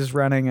Switch is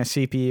running a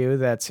CPU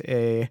that's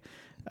a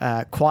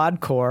quad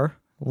core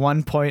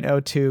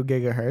 1.02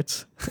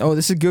 gigahertz. Oh,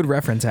 this is a good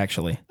reference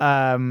actually.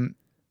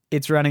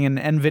 It's running an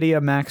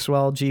NVIDIA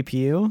Maxwell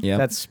GPU. Yep.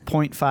 That's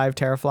 0.5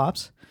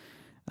 teraflops.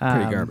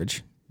 Pretty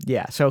garbage.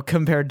 Yeah, so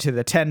compared to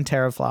the 10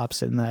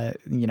 teraflops in the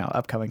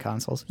upcoming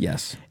consoles,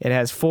 yes, it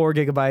has 4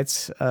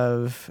 gigabytes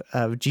of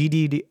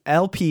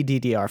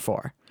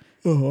LPDDR4.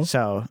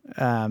 So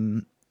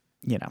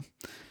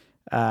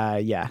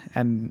yeah,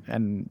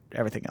 and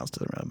everything else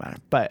doesn't really matter.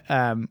 But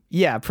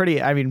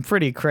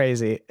pretty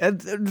crazy.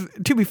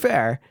 To be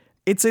fair,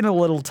 it's in a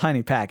little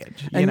tiny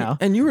package,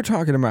 And you were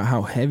talking about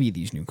how heavy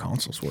these new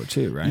consoles were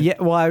too, right? Yeah,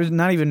 well, I was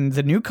not even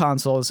the new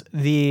consoles.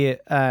 The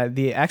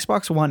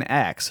Xbox One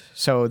X,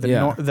 so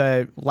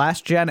the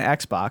last gen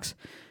Xbox,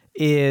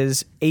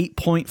 is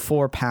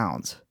 8.4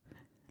 pounds.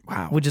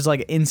 Wow, which is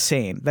like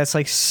insane. That's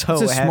like so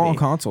heavy. It's a small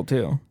console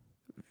too.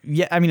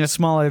 Yeah, I mean it's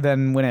smaller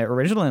than when it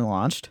originally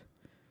launched.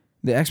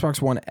 The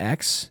Xbox One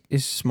X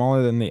is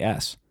smaller than the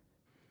S.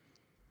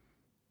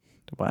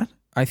 What?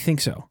 I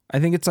think so. I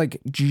think it's like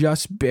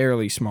just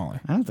barely smaller.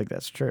 I don't think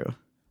that's true.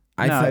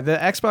 The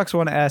Xbox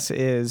One S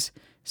is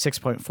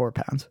 6.4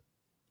 pounds.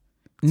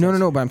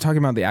 No, but I'm talking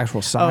about the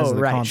actual size of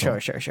the console.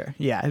 Sure.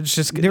 Yeah, it's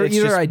just they're it's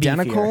either just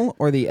identical beefier.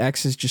 or the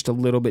X is just a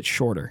little bit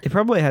shorter. It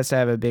probably has to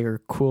have a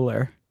bigger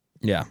cooler.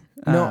 Yeah.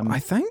 No, I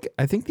think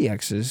the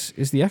X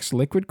is the X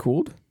liquid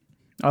cooled?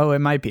 Oh, it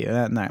might be.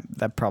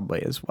 That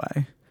probably is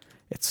why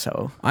it's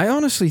so. I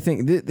honestly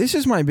think this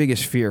is my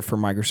biggest fear for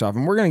Microsoft,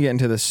 and we're going to get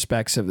into the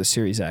specs of the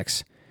Series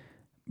X,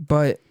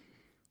 but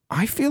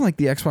I feel like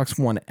the Xbox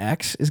One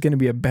X is going to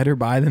be a better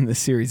buy than the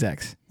Series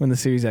X when the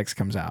Series X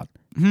comes out.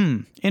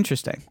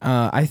 Interesting.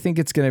 I think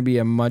it's going to be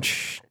a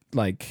much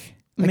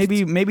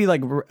maybe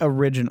like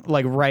original,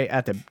 like right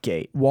at the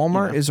gate.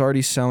 Walmart is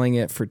already selling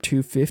it for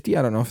 $250.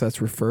 I don't know if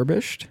that's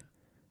refurbished.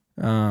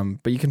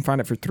 But you can find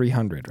it for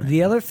 $300. Right?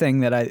 The other thing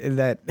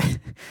that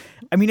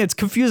I mean, it's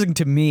confusing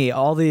to me.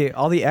 All the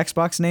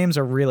Xbox names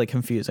are really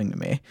confusing to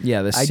me.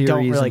 Yeah, the Series I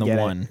don't really and the get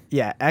One. It.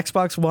 Yeah,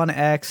 Xbox One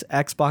X,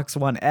 Xbox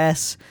One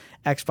S,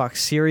 Xbox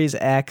Series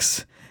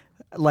X.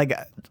 Like,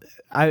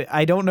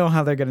 I don't know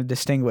how they're going to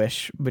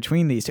distinguish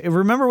between these two.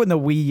 Remember when the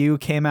Wii U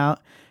came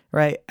out,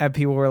 right? And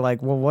people were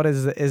like, "Well, what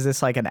is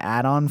this like an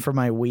add-on for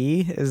my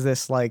Wii? Is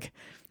this like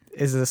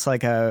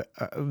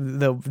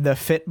the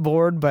Fit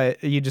board,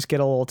 but you just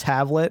get a little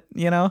tablet,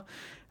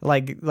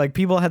 Like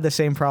people had the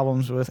same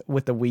problems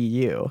with the Wii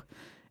U,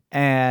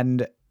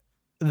 and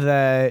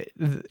the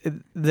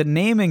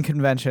naming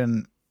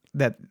convention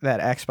that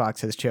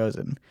Xbox has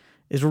chosen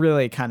is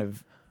really kind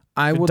of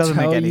I will doesn't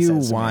make tell any you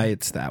sense to why me.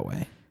 it's that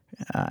way.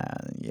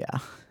 Yeah.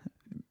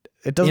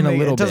 It doesn't In a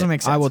little it doesn't bit.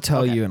 make sense. I will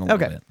tell Okay. you in a little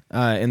bit.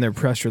 In their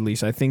press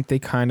release, I think they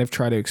kind of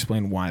try to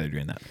explain why they're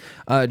doing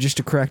that. Just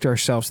to correct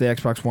ourselves, the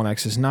Xbox One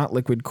X is not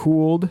liquid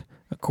cooled,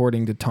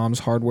 according to Tom's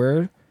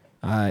Hardware.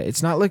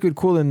 It's not liquid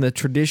cooled in the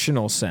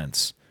traditional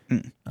sense.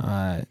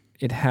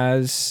 It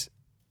has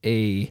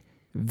a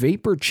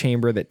vapor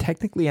chamber that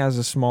technically has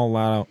a small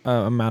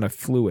amount of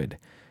fluid.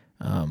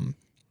 And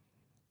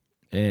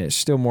it's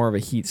still more of a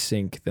heat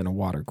sink than a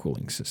water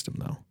cooling system,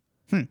 though.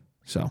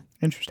 So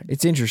Interesting.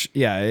 it's interesting.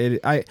 Yeah,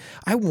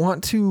 I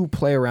want to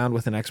play around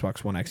with an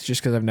Xbox One X just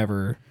because I've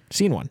never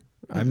seen one.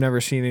 I've never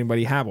seen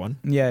anybody have one.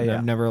 Yeah, and yeah.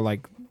 I've never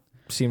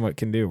seen what it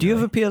can do. Do you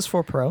have a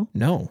PS4 Pro?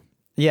 No.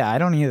 Yeah, I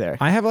don't either.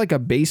 I have like a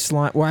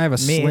baseline. Well, I have a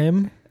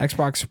Slim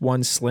Xbox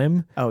One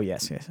Slim. Oh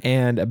yes.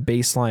 And a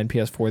baseline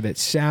PS4 that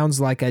sounds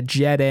like a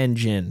jet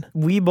engine.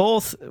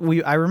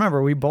 I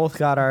remember we both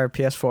got our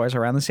PS4s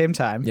around the same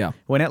time. Yeah.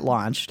 When it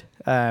launched.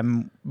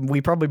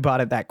 We probably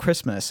bought it that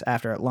Christmas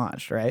after it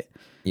launched, right?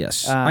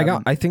 Yes.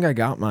 I think I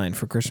got mine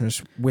for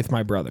Christmas with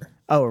my brother.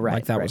 Oh, right.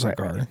 Like that was right.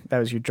 That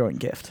was your joint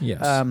gift.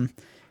 Yes.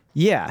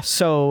 Yeah.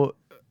 So,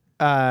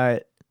 so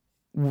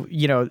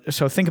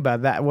think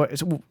about that. What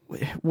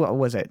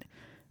was it?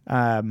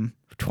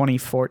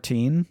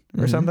 2014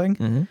 or something?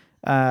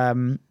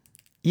 Mm-hmm.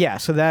 Yeah.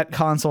 So that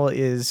console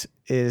is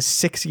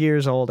 6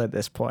 years old at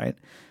this point.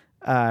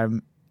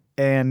 And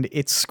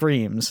it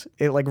screams.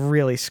 It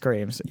really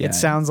screams. Yeah. It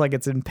sounds like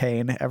it's in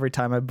pain every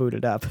time I boot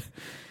it up.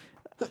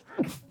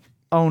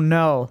 Oh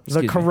no,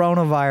 the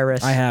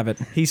coronavirus. I have it.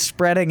 He's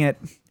spreading it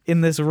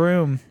in this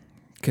room.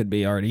 Could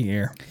be already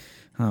here.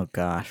 Oh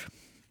gosh.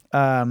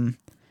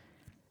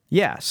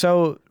 Yeah,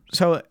 so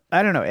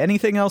I don't know.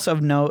 Anything else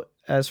of note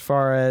as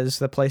far as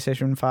the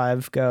PlayStation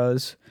 5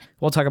 goes?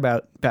 We'll talk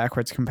about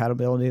backwards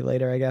compatibility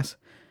later, I guess.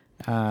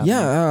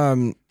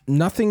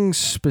 Nothing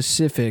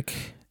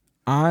specific.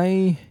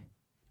 I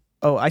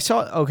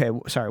saw. Okay,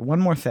 sorry. One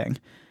more thing.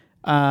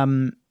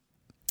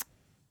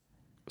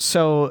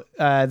 So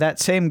that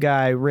same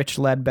guy, Rich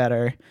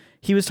Ledbetter,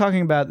 he was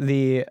talking about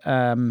the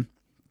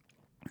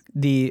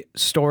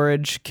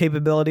storage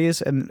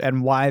capabilities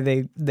and why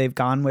they've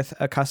gone with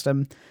a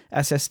custom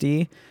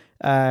SSD.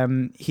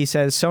 He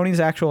says Sony's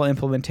actual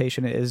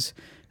implementation is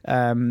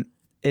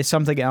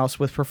something else,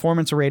 with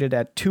performance rated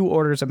at 2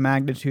 orders of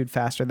magnitude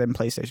faster than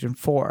PlayStation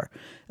 4.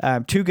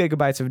 2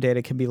 gigabytes of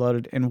data can be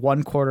loaded in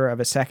 1/4 of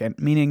a second,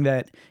 meaning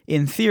that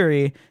in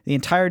theory, the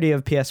entirety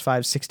of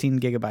PS5's 16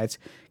 gigabytes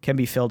can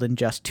be filled in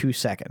just 2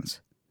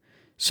 seconds.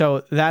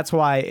 So that's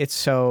why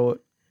it's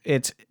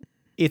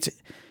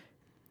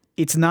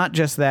not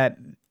just that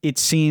it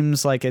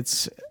seems like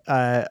it's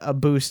a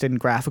boost in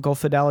graphical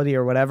fidelity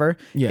or whatever.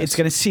 Yes. It's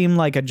going to seem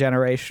like a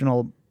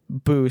generational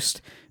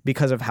boost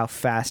because of how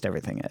fast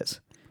everything is.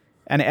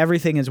 And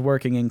everything is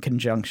working in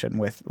conjunction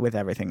with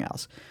everything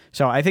else.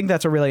 So I think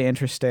that's a really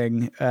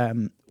interesting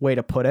way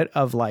to put it,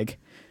 of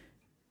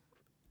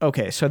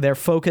okay, so they're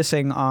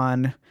focusing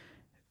on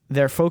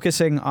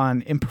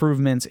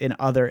improvements in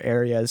other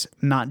areas,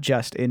 not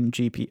just in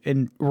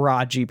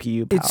raw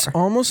GPU power. It's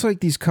almost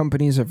like these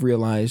companies have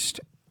realized,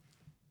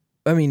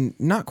 I mean,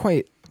 not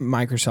quite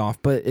Microsoft,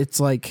 but it's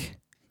like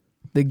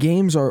the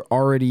games are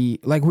already,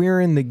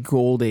 we're in the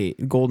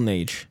golden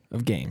age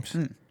of games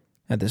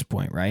at this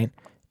point, right?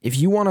 If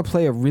you want to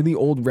play a really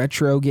old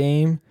retro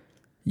game,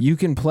 you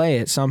can play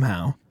it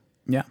somehow.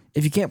 Yeah.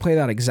 If you can't play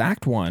that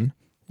exact one,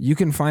 you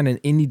can find an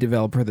indie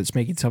developer that's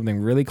making something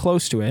really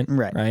close to it.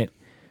 Right.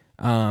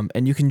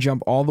 And you can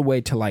jump all the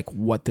way to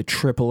what the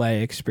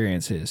AAA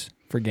experience is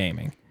for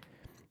gaming.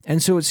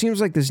 And so it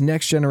seems like this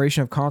next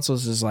generation of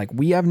consoles is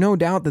we have no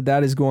doubt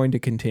that is going to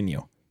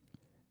continue.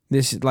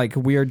 This,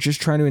 we are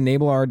just trying to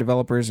enable our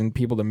developers and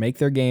people to make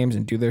their games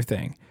and do their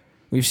thing.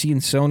 We've seen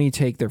Sony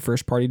take their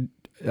first party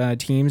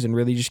teams and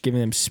really just giving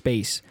them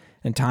space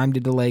and time to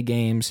delay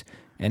games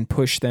and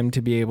push them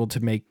to be able to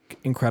make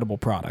incredible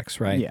products,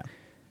 right? Yeah.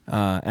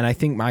 And I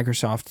think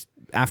Microsoft,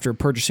 after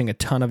purchasing a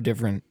ton of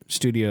different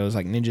studios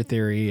like Ninja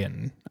Theory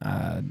and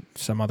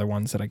some other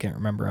ones that I can't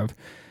remember of,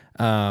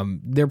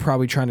 they're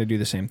probably trying to do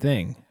the same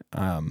thing.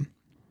 But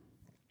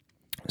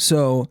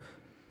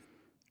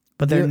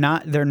they're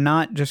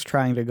not just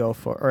trying to go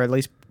for, or at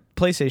least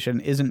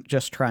PlayStation isn't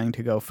just trying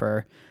to go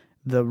for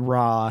the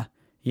raw,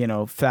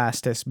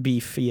 fastest,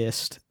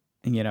 beefiest,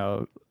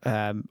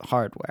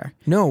 hardware.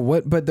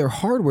 No, but their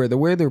hardware, the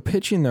way they're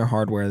pitching their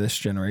hardware this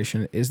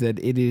generation is that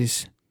it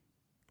is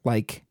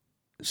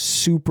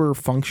super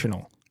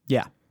functional.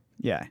 Yeah,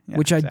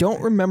 which exactly. I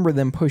don't remember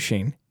them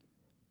pushing.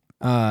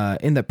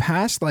 In the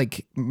past,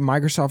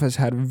 Microsoft has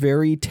had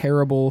very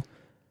terrible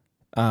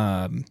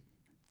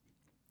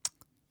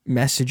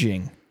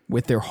messaging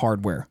with their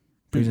hardware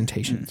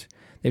presentations.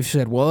 They've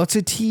said, well, it's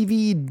a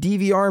TV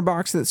DVR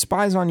box that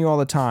spies on you all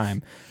the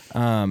time.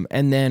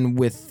 And then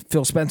with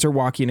Phil Spencer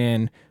walking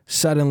in,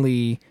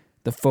 suddenly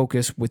the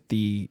focus with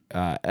the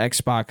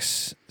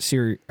Xbox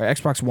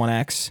One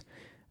X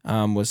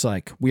was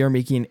we are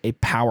making a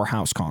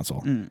powerhouse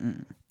console.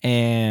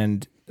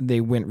 And they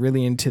went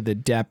really into the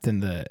depth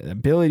and the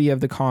ability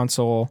of the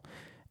console.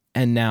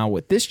 And now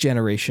with this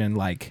generation,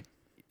 like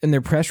in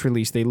their press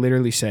release, they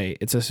literally say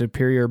it's a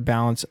superior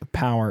balance of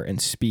power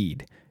and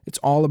speed. It's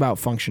all about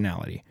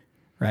functionality,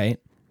 right?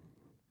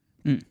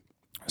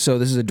 So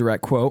this is a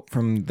direct quote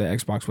from the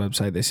Xbox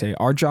website. They say,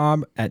 "Our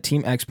job at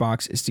Team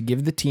Xbox is to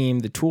give the team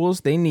the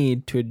tools they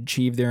need to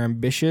achieve their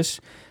ambitions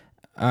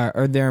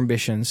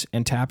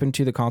and tap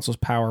into the console's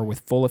power with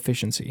full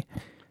efficiency,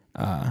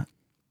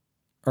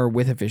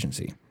 with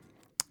efficiency.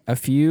 A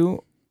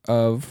few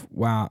of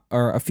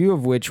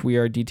which we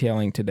are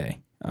detailing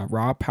today.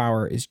 Raw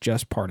power is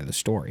just part of the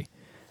story."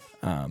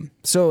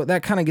 So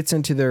that kind of gets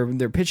into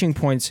their pitching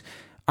points.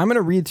 I'm going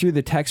to read through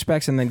the tech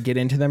specs and then get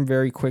into them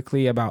very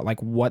quickly about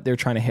like what they're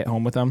trying to hit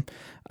home with them.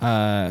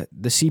 The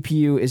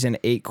CPU is an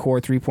 8-core,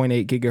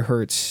 3.8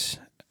 gigahertz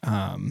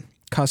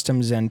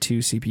custom Zen 2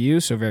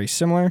 CPU, so very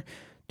similar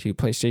to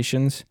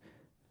PlayStation's.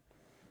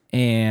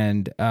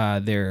 And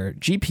their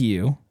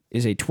GPU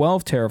is a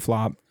 12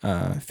 teraflop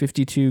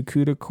 52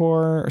 CUDA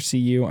core or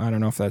CU. I don't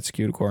know if that's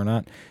CUDA core or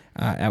not.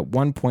 At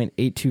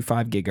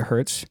 1.825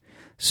 gigahertz.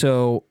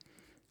 So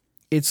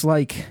it's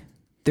like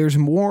there's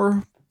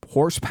more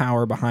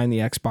horsepower behind the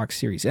Xbox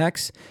Series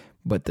X,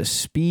 but the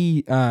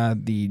speed,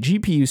 the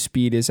GPU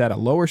speed is at a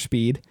lower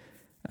speed.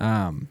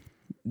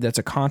 That's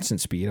a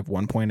constant speed of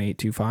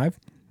 1.825.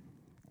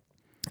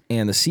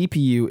 And the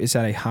CPU is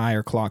at a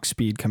higher clock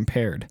speed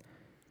compared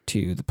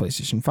to the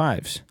PlayStation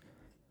 5's.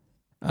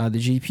 The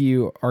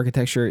GPU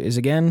architecture is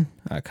again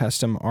a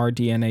custom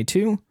RDNA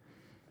 2.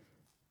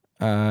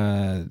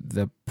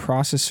 The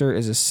processor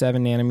is a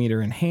 7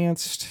 nanometer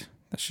enhanced.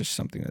 That's just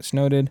something that's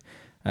noted.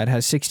 It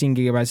has 16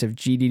 gigabytes of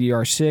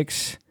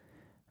GDDR6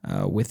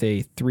 with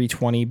a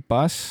 320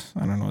 bus.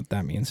 I don't know what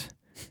that means.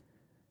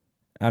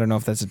 I don't know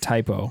if that's a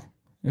typo.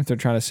 If they're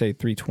trying to say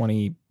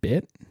 320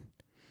 bit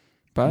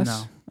bus,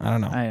 No. I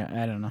don't know.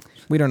 I don't know.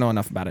 We don't know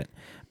enough about it.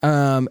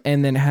 And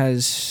then it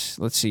has,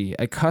 let's see,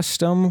 a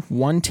custom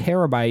 1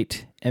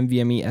 terabyte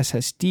NVMe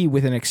SSD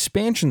with an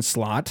expansion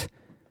slot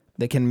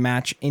that can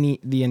match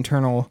the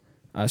internal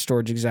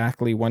storage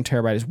exactly, 1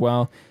 terabyte as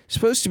well. It's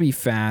supposed to be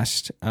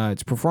fast.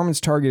 Its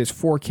performance target is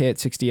 4K at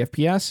 60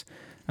 FPS,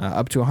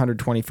 up to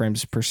 120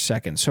 frames per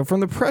second. So from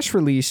the press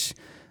release,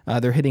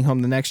 they're hitting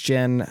home the next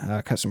gen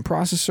custom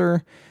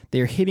processor.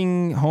 They're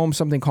hitting home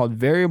something called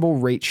variable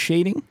rate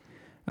shading,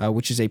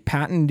 which is a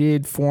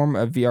patented form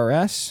of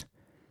VRS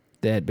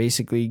that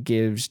basically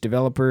gives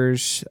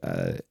developers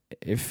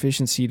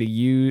efficiency to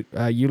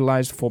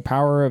utilize the full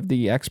power of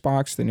the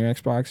Xbox, the new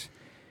Xbox.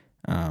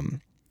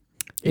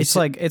 It's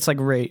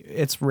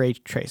ray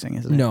tracing,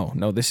 isn't it?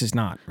 No, this is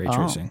not ray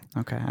tracing.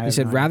 Okay. He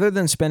said rather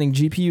than spending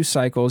GPU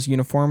cycles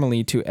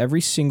uniformly to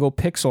every single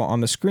pixel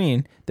on the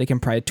screen, they can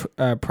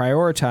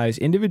prioritize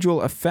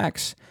individual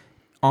effects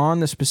on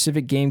the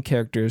specific game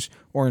characters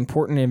or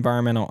important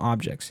environmental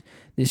objects.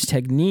 This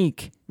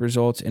technique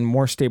results in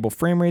more stable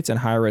frame rates and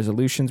higher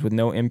resolutions with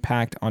no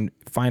impact on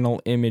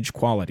final image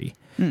quality.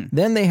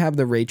 Then they have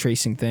the ray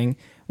tracing thing,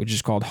 which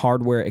is called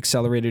Hardware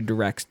Accelerated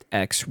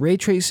DirectX Ray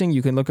Tracing.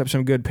 You can look up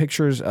some good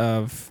pictures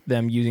of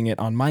them using it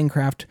on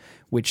Minecraft,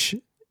 which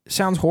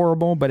sounds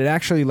horrible, but it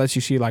actually lets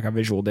you see like a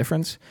visual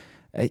difference.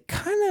 I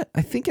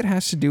think it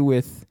has to do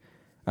with,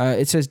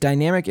 it says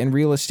dynamic and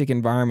realistic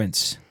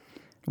environments.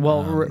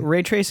 Well,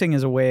 ray tracing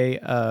is a way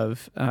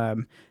of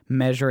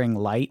measuring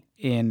light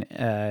in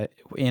a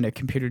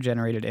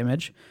computer-generated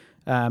image.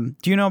 Do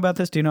you know about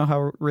this? Do you know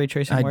how ray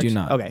tracing works? I do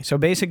not. Okay, so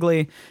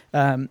basically,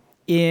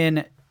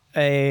 in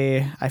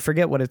I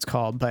forget what it's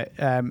called, but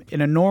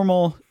in a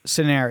normal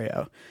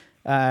scenario,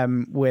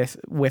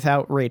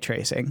 without ray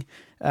tracing,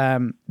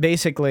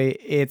 basically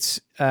it's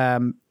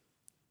like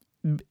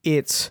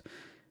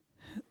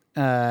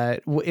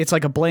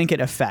a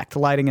blanket effect.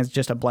 Lighting is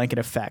just a blanket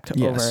effect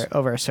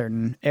over a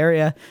certain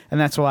area, and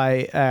that's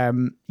why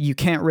you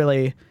can't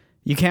really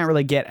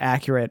get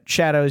accurate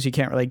shadows. You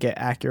can't really get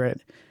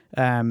accurate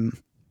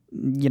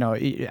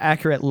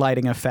accurate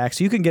lighting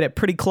effects. You can get it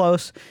pretty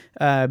close,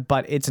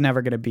 but it's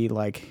never going to be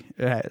like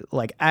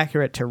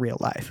accurate to real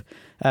life.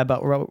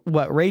 But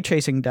what ray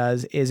tracing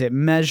does is it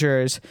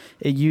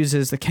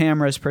uses the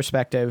camera's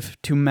perspective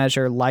to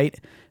measure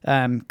light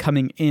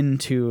coming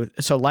into,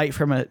 so light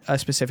from a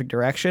specific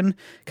direction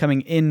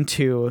coming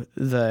into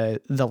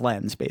the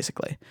lens,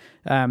 basically.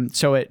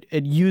 So it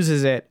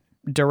uses it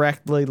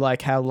directly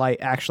like how light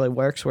actually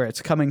works, where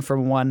it's coming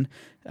from one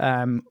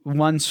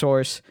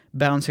source,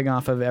 bouncing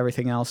off of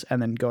everything else,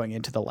 and then going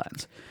into the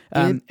lens.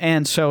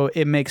 And so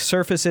it makes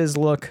surfaces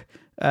look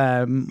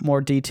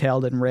more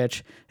detailed and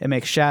rich. It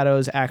makes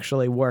shadows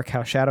actually work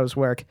how shadows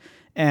work,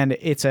 and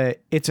it's a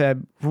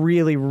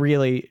really,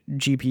 really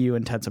GPU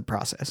intensive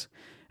process.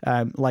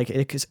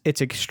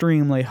 It's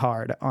extremely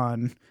hard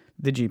on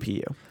the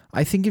GPU.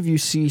 I think if you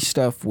see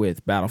stuff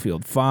with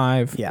Battlefield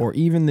 5 Yeah. or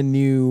even the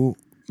new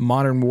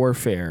Modern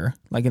Warfare,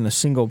 like in the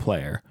single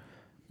player,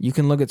 you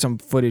can look at some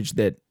footage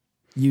that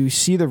you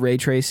see the ray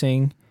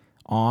tracing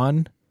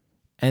on,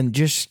 and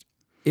just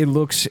it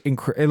looks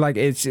like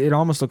it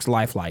almost looks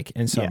lifelike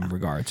in some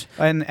regards.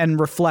 And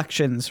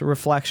reflections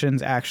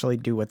actually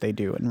do what they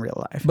do in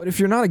real life. But if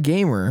you're not a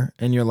gamer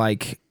and you're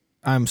like,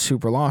 I'm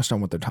super lost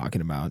on what they're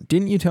talking about,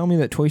 didn't you tell me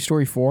that Toy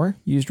Story 4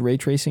 used ray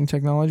tracing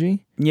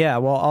technology? Yeah,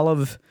 well, all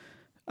of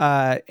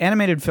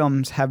animated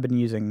films have been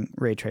using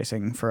ray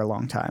tracing for a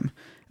long time.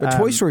 But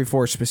Toy Story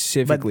 4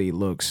 specifically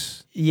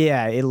looks...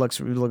 Yeah, it looks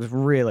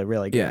really,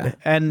 really good. Yeah.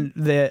 And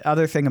the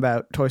other thing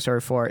about Toy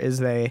Story 4 is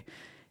they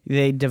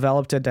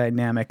developed a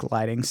dynamic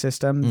lighting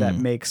system that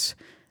makes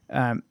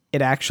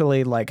it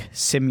actually like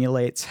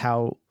simulates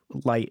how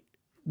light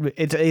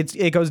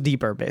it goes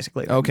deeper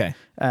basically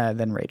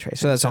than ray tracing.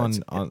 So that's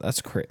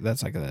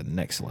like the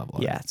next level.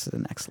 Yeah, it's the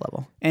next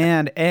level.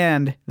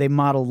 And they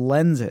model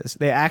lenses.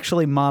 They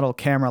actually model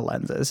camera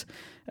lenses.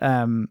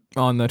 On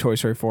the Toy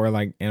Story 4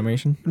 like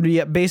animation?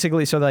 Yeah,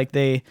 basically, so like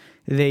they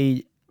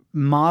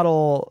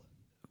model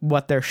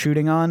what they're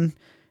shooting on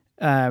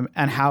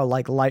and how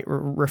like light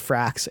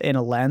refracts in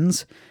a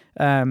lens.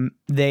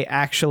 They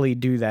actually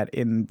do that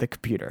in the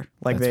computer.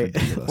 Like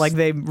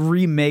they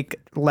remake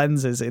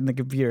lenses in the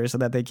computer so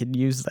that they can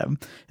use them.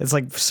 It's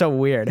like so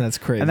weird. That's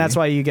crazy. And that's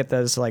why you get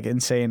those like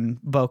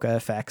insane bokeh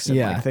effects and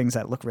like things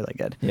that look really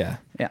good. Yeah.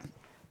 Yeah.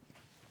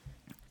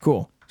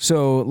 Cool.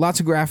 So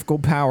lots of graphical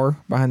power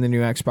behind the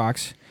new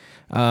Xbox.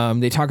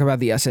 They talk about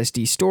the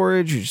SSD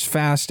storage, which is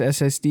fast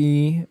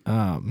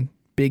SSD,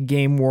 big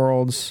game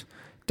worlds,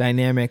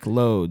 dynamic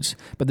loads.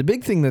 But the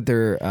big thing that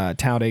they're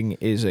touting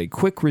is a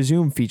quick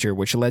resume feature,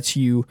 which lets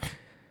you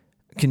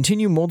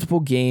continue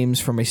multiple games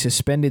from a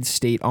suspended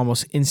state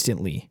almost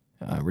instantly,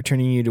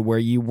 returning you to where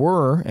you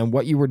were and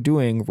what you were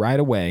doing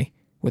right away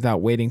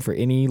without waiting for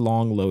any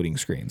long loading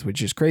screens,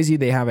 which is crazy.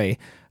 They have a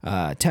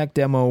tech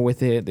demo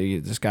with it.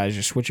 This guy's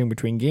just switching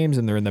between games,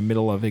 and they're in the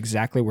middle of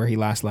exactly where he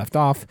last left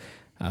off,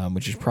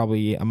 which is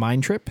probably a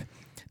mind trip.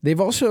 They've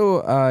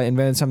also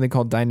invented something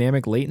called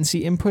dynamic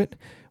latency input,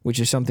 which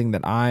is something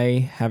that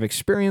I have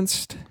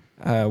experienced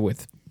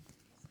with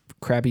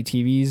crappy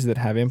TVs that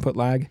have input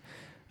lag.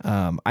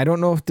 I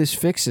don't know if this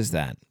fixes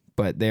that,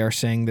 but they are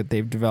saying that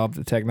they've developed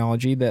a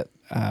technology that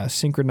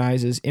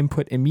synchronizes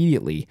input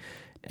immediately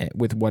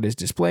with what is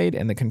displayed,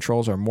 and the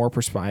controls are more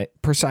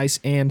precise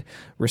and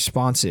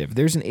responsive.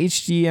 There's an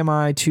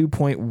HDMI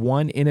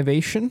 2.1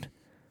 innovation.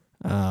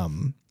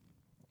 And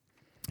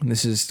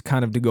this is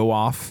kind of to go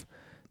off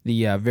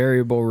the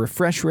variable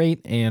refresh rate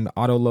and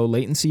auto low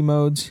latency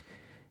modes.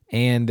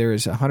 And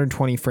there's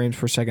 120 frames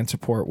per second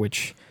support,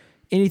 which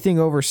anything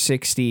over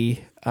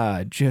 60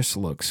 just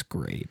looks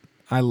great.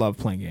 I love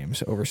playing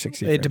games over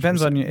 60. It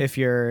depends on if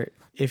your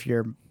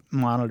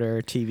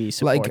monitor TV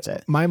supports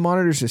it. My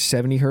monitor's a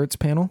 70 hertz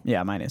panel.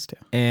 Yeah, mine is too.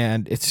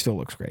 And it still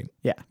looks great.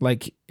 Yeah.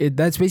 Like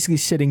that's basically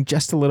sitting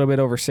just a little bit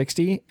over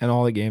 60, and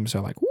all the games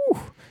are like, woo,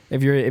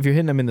 if you're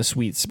hitting them in the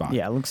sweet spot.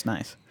 Yeah, it looks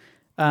nice.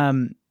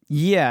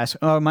 Yes.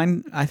 Oh,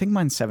 mine. I think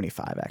mine's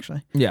 75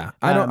 actually. Yeah.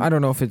 I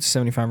don't know if it's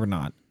 75 or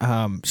not.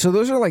 So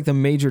those are like the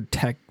major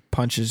tech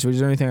punches. Was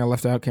there anything I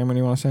left out, Cameron?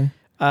 You want to say?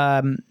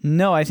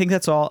 No, I think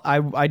that's all.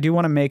 I do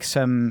want to make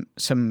some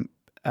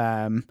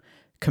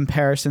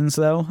comparisons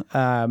though.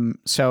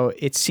 So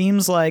it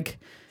seems like,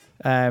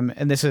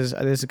 and this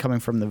is coming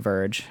from The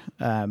Verge.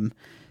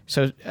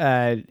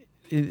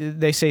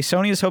 They say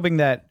Sony is hoping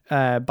that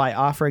by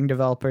offering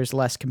developers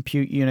less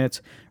compute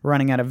units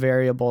running at a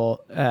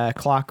variable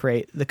clock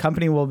rate, the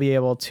company will be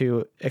able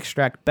to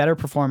extract better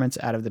performance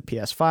out of the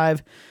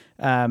PS5.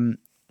 And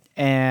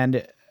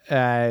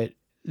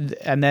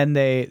then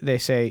they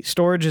say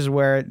storage is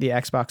where the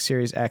Xbox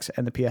Series X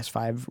and the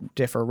PS5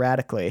 differ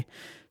radically.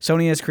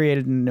 Sony has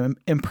created an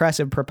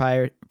impressive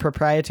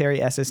proprietary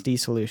SSD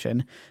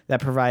solution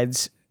that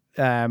provides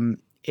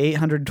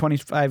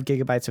 825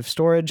 gigabytes of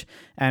storage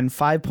and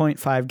 5.5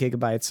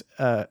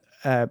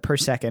 gigabytes per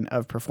second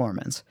of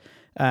performance.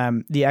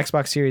 The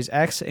Xbox Series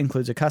X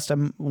includes a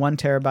custom 1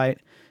 terabyte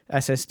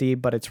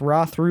SSD, but its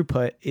raw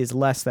throughput is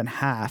less than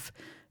half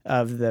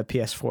of the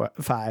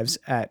PS5's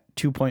at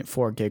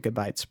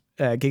 2.4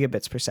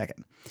 gigabits per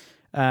second.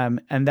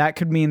 And that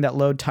could mean that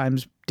load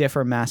times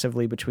differ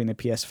massively between the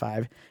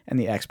PS5 and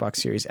the Xbox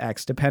Series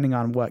X, depending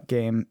on what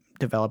game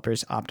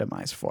developers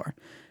optimize for.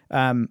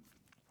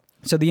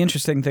 So the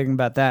interesting thing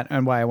about that,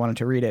 and why I wanted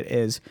to read it,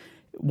 is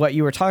what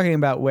you were talking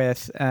about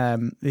with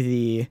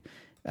the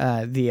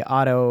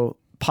auto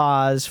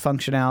pause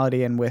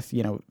functionality and with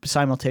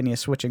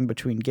simultaneous switching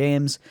between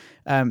games.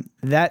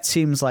 That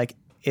seems like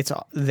it's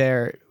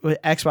there.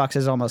 Xbox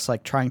is almost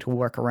like trying to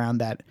work around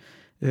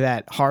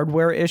that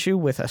hardware issue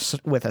with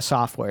a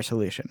software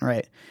solution,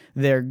 right?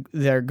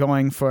 They're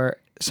going for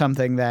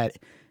something that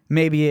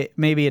maybe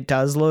it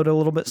does load a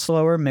little bit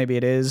slower. Maybe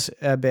it is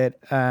a bit.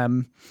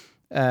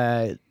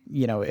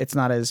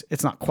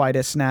 It's not quite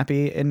as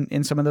snappy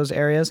in some of those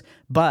areas,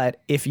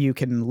 but if you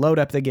can load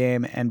up the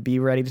game and be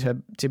ready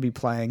to be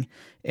playing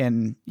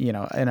in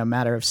a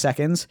matter of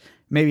seconds,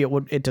 maybe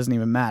it doesn't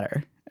even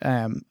matter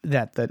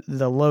that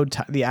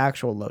the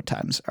actual load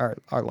times are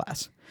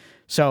less.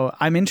 So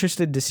I'm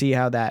interested to see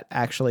how that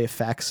actually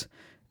affects,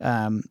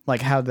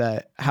 like how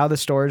the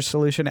storage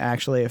solution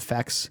actually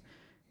affects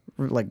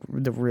like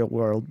the real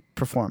world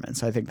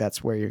performance. I think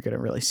that's where you're going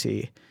to really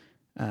see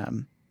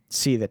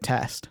the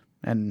test.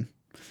 And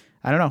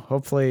I don't know.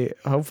 Hopefully,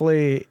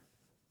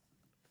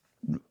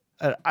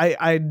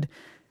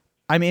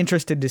 I'm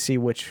interested to see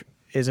which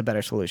is a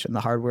better solution,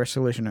 the hardware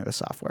solution or the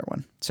software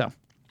one. So,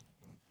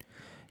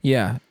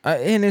 yeah,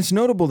 and it's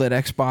notable that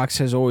Xbox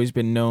has always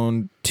been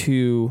known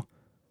to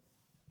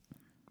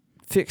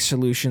fix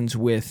solutions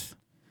with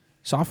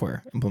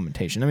software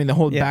implementation. I mean, the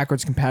whole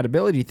backwards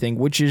compatibility thing,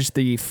 which is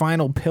the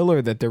final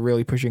pillar that they're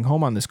really pushing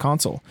home on this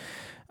console.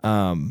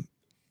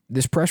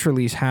 This press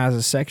release has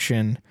a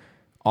section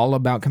all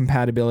about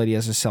compatibility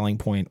as a selling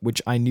point,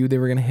 which I knew they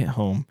were going to hit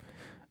home.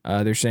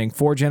 They're saying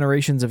 4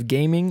 generations of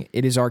gaming.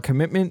 It is our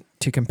commitment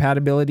to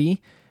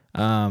compatibility.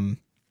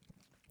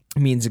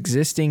 Means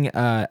existing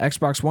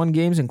Xbox One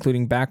games,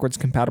 including backwards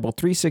compatible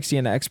 360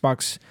 and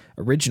Xbox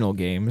original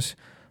games,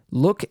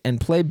 look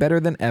and play better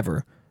than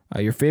ever.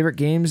 Your favorite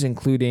games,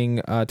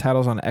 including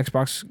titles on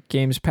Xbox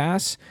Games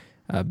Pass,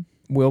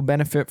 will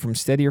benefit from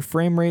steadier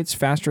frame rates,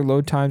 faster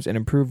load times, and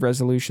improved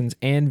resolutions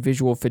and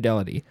visual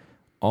fidelity,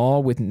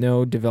 all with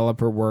no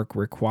developer work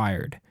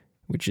required,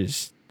 which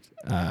is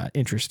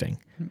interesting.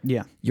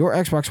 Yeah. Your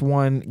Xbox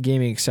One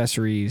gaming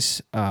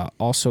accessories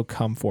also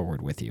come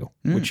forward with you,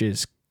 which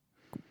is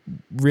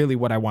really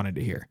what I wanted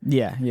to hear.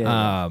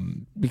 Yeah.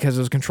 Because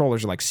those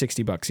controllers are like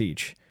 $60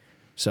 each.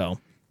 So,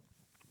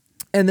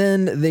 and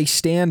then they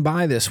stand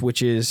by this,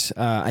 which is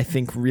I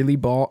think really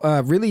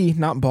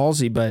not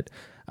ballsy, but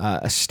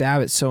a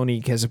stab at Sony,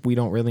 because we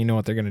don't really know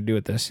what they're going to do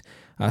with this.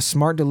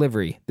 Smart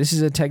delivery. This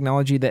is a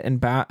technology that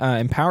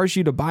empowers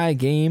you to buy a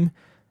game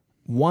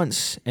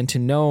once and to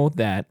know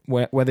that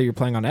whether you're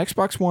playing on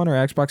Xbox One or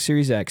Xbox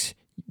Series X,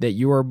 that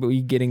you are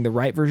getting the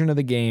right version of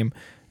the game.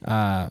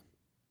 On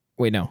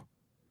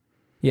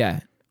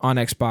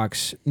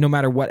Xbox, no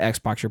matter what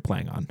Xbox you're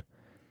playing on.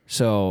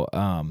 So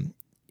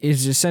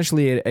it's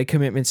essentially a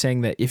commitment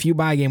saying that if you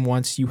buy a game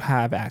once, you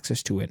have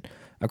access to it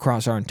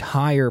across our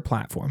entire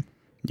platform.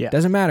 Yeah.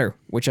 Doesn't matter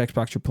which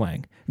Xbox you're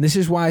playing. And this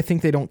is why I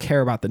think they don't care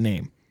about the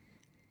name.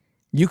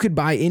 You could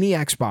buy any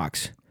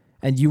Xbox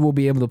and you will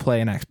be able to play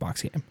an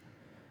Xbox game.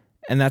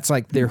 And that's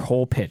like their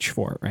whole pitch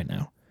for it right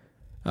now.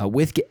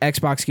 With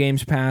Xbox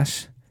Games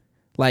Pass,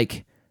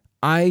 like,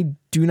 I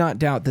do not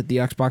doubt that the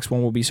Xbox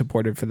One will be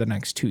supported for the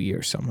next 2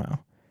 years somehow.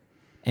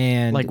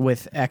 And like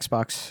with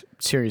Xbox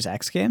Series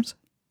X games?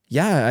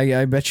 Yeah,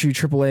 I bet you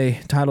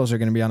AAA titles are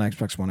going to be on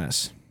Xbox One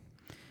S.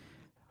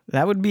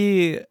 That would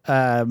be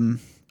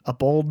a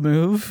bold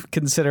move,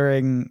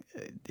 considering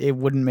it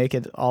wouldn't make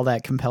it all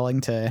that compelling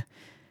to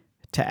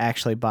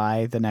actually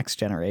buy the next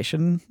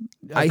generation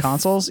of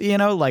consoles.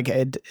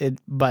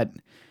 But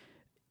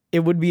it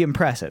would be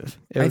impressive.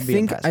 I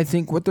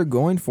think what they're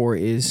going for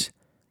is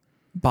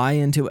buy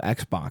into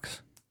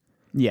Xbox.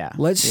 Yeah.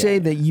 Let's say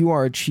that you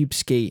are a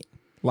cheapskate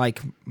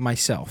like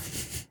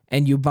myself,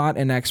 and you bought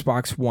an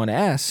Xbox One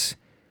S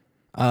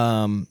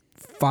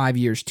 5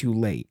 years too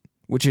late,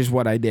 which is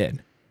what I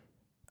did.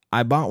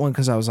 I bought one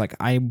because I was like,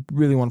 I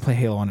really want to play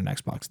Halo on an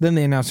Xbox. Then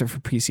they announced it for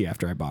PC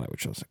after I bought it,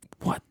 which I was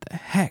like, what the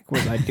heck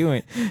was I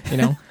doing?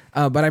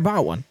 But I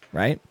bought one,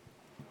 right?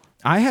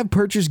 I have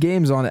purchased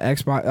games on the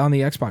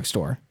Xbox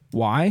store.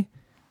 Why?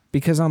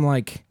 Because I'm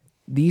like,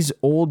 these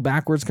old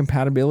backwards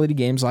compatibility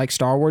games like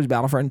Star Wars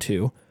Battlefront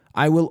 2,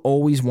 I will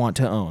always want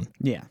to own.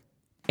 Yeah.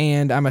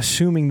 And I'm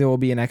assuming there will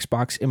be an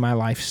Xbox in my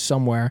life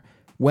somewhere,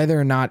 whether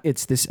or not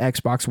it's this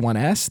Xbox One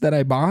S that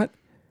I bought,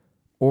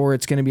 or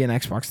it's going to be an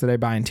Xbox that I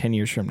buy in 10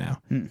 years from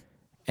now.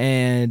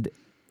 And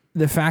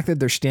the fact that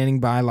they're standing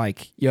by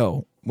like,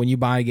 yo, when you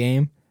buy a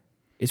game,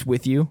 it's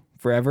with you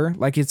forever.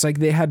 Like, it's like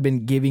they had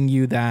been giving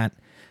you that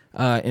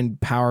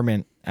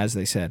empowerment, as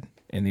they said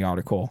in the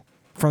article,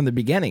 from the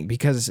beginning.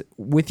 Because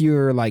with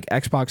your like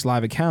Xbox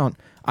Live account,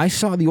 I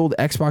saw the old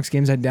Xbox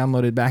games I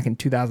downloaded back in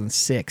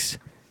 2006.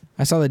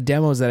 I saw the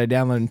demos that I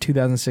downloaded in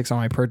 2006 on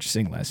my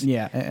purchasing list.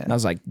 Yeah. And I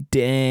was like,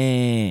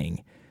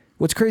 dang.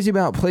 What's crazy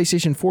about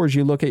PlayStation 4 is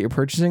you look at your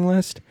purchasing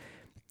list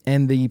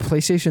and the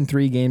PlayStation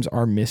 3 games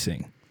are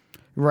missing.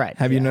 Right.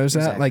 Have you noticed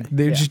that? Like,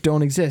 they just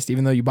don't exist,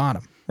 even though you bought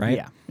them,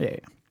 right? Yeah.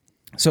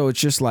 So it's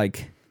just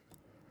like,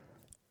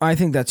 I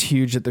think that's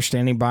huge that they're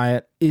standing by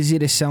it. Is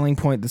it a selling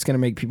point that's going to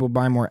make people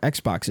buy more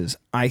Xboxes?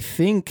 I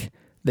think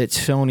that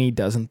Sony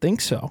doesn't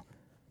think so.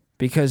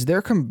 Because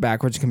their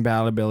backwards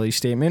compatibility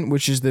statement,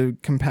 which is the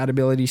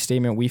compatibility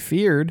statement we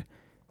feared,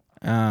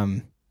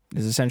 is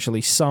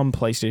essentially some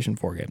PlayStation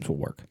 4 games will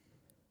work.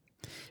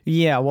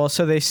 Yeah, well,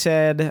 so they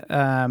said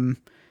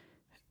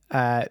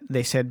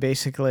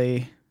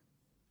basically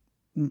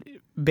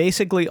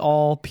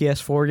all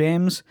PS4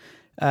 games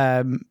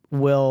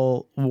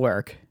will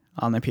work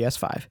on the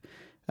PS5.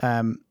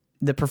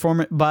 The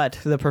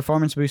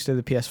performance boost of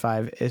the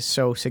PS5 is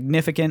so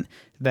significant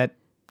that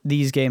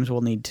these games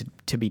will need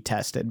to be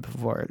tested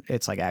before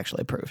it's like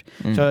actually approved.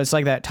 So it's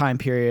like that time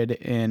period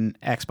in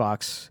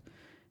Xbox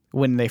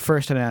when they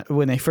first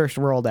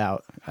rolled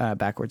out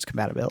backwards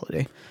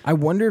compatibility. I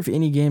wonder if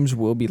any games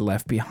will be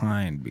left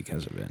behind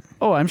because of it.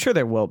 Oh, I'm sure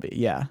there will be.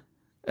 Yeah,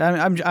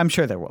 I'm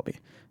sure there will be.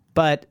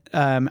 But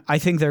I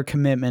think their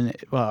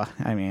commitment. Well,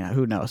 I mean,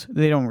 who knows?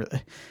 They don't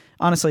really.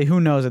 Honestly, who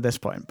knows at this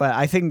point? But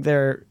I think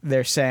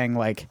they're saying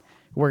like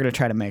we're gonna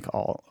try to make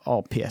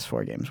all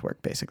PS4 games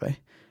work basically.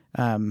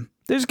 But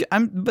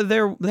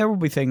there will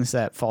be things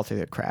that fall through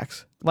the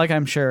cracks. Like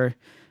I'm sure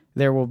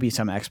there will be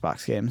some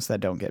Xbox games that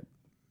don't get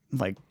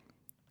like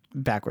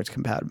backwards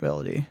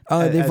compatibility.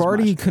 They've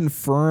already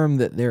confirmed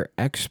that their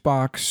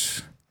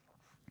Xbox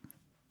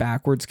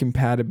backwards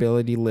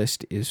compatibility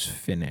list is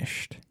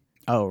finished.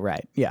 Oh,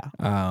 right. Yeah.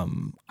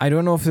 I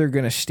don't know if they're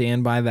going to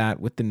stand by that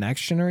with the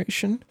next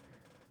generation,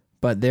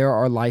 but there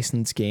are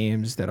licensed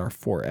games that are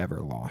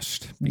forever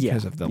lost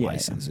because of the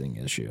licensing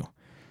issue.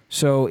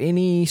 So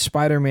any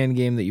Spider-Man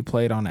game that you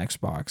played on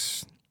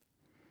Xbox,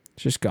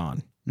 it's just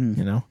gone,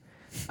 you know?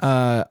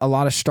 A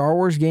lot of Star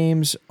Wars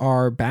games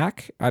are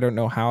back. I don't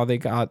know how they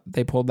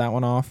pulled that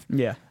one off.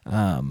 Yeah.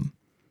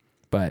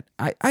 But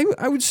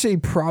I would say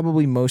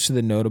probably most of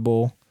the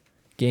notable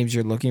games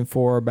you're looking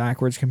for are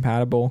backwards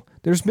compatible.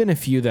 There's been a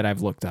few that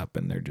I've looked up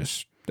and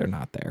they're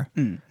not there.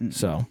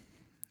 So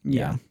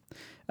yeah.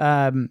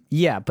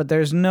 But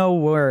there's no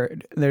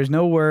word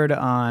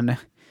on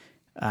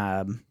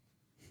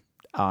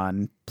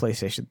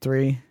PlayStation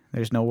 3.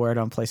 There's no word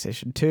on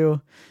PlayStation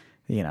 2.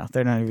 You know,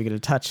 they're not even going to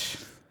touch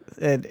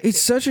it. It's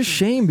such a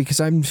shame because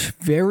I'm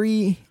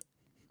very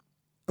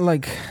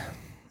like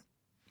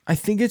I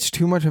think it's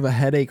too much of a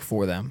headache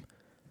for them.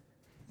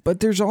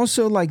 But there's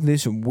also like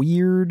this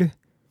weird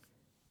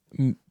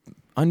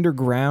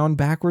underground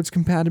backwards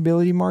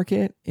compatibility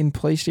market in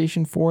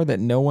PlayStation 4 that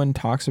no one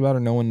talks about or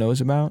no one knows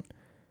about.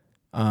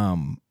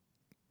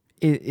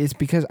 It's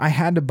because I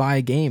had to buy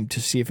a game to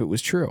see if it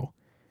was true.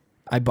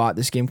 I bought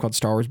this game called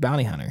Star Wars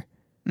Bounty Hunter,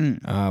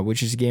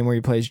 which is a game where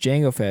you play as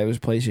Jango Fett. It was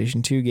a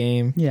PlayStation 2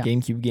 game,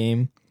 GameCube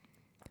game,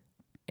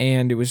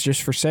 and it was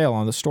just for sale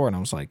on the store. And I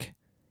was like,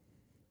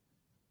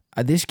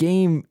 this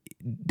game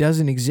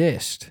doesn't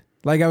exist.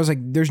 Like, I was like,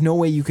 there's no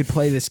way you could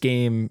play this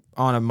game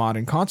on a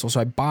modern console.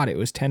 So I bought it. It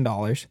was $10.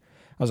 I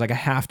was like, I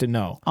have to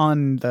know.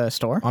 On the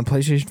store? On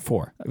PlayStation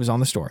 4. It was on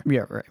the store.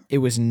 Yeah, right. It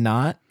was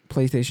not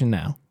PlayStation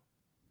Now,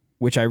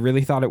 which I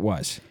really thought it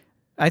was.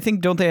 I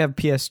think, don't they have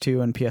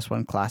PS2 and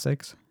PS1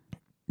 classics?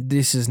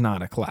 This is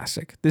not a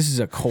classic. This is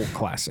a cult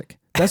classic.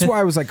 That's why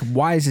I was like,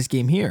 why is this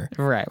game here?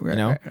 Right. You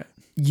know? Right.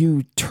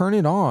 You turn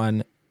it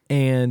on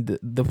and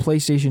the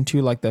PlayStation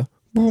 2, like the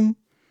boom,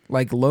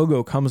 like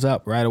logo comes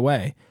up right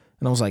away.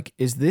 And I was like,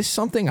 is this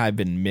something I've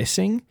been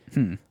missing?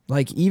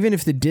 Like, even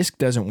if the disc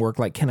doesn't work,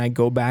 like, can I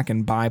go back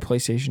and buy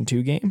PlayStation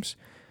 2 games?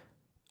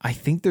 I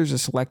think there's a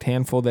select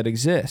handful that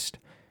exist.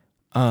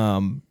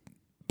 But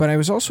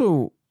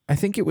I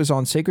think it was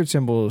on Sacred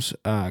Symbols,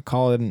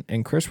 Colin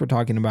and Chris were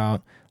talking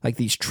about, like,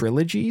 these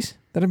trilogies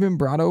that have been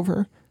brought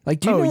over.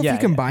 Like, do you know if you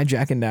can buy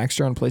Jak and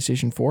Daxter on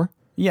PlayStation 4?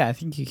 Yeah, I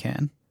think you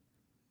can.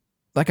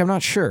 Like, I'm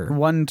not sure.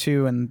 1,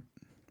 2, and...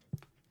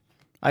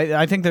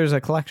 I think there's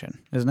a collection,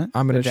 isn't it?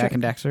 I'm going to check. Jak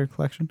and Daxter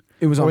collection?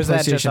 It was on PlayStation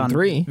PlayStation just on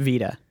 3.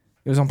 Vita.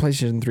 It was on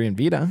PlayStation 3 and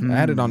Vita. I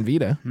had it on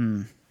Vita.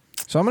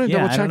 So I'm going to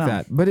double check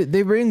that. But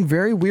they bring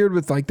very weird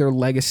with like their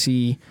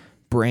legacy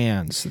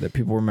brands that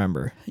people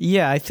remember.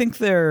 Yeah, I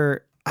think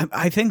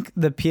I think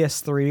the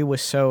PS3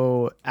 was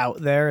so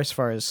out there as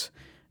far as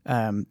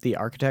the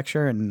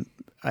architecture, and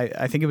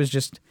I think it was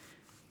just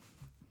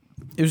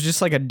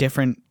like a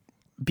different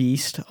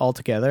beast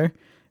altogether.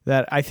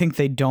 That I think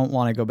they don't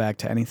want to go back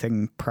to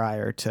anything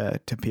prior to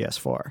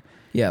PS4.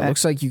 Yeah, it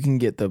looks like you can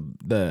get the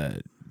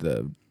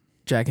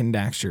Jak and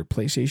Daxter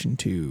PlayStation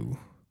 2. You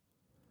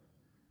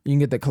can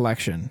get the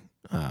collection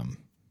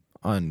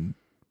on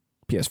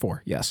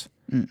PS4. Yes.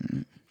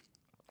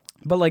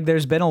 But like,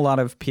 there's been a lot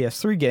of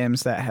PS3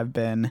 games that have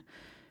been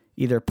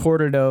either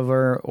ported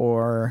over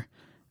or,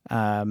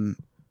 you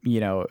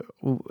know,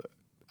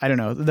 I don't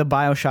know. The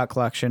BioShock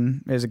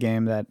collection is a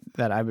game that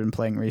I've been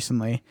playing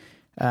recently.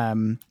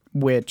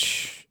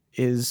 Which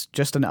is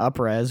just an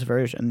up-res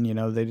version. You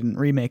know, they didn't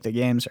remake the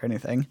games or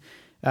anything.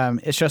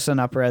 It's just an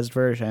up-res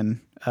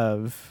version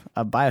of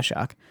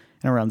BioShock,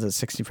 and it runs at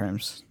 60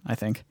 frames, I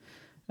think,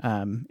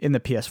 in the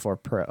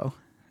PS4 Pro.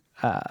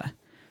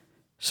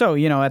 So,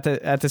 you know, at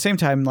the same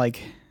time,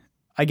 like,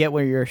 I get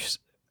where you're...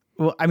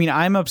 Well, I mean,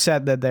 I'm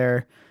upset that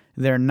they're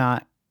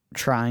not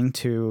trying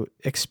to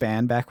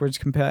expand backwards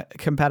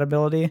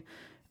compatibility.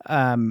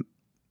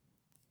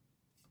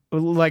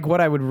 Like, what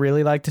I would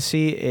really like to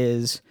see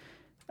is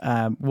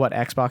what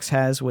Xbox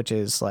has, which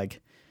is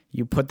like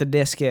you put the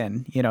disc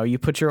in, you know, you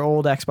put your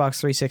old Xbox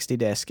 360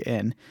 disc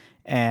in,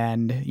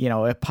 and you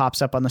know it pops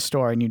up on the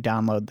store, and you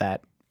download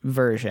that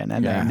version,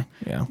 and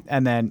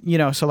then you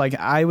know, so like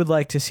I would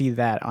like to see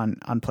that on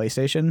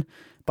PlayStation,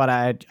 but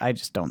I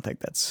just don't think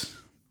that's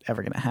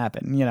ever gonna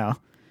happen. You know,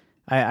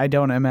 I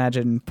don't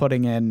imagine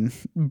putting in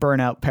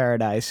Burnout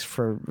Paradise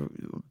for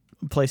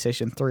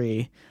PlayStation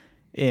 3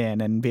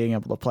 in and being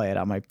able to play it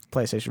on my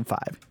PlayStation 5.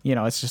 You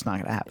know, it's just not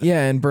going to happen.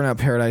 Yeah, and Burnout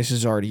Paradise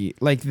is already,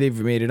 like, they've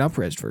made an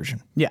up-res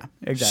version. Yeah,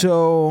 exactly.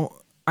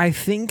 So, I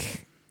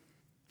think...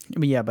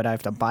 Yeah, but I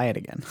have to buy it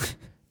again.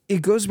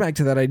 it goes back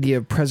to that idea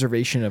of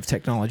preservation of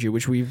technology,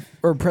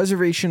 or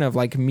preservation of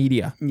like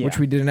media, which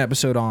we did an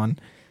episode on.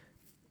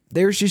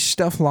 There's just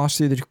stuff lost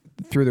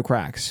through the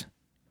cracks,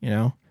 you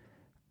know?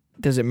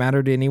 Does it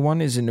matter to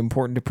anyone? Is it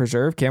important to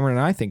preserve? Cameron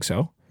and I think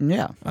so.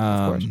 Yeah,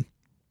 of course.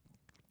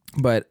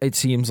 But it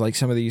seems like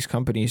some of these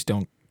companies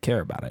don't care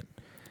about it.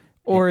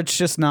 Or it's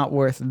just not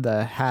worth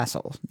the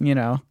hassle, you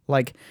know?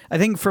 Like, I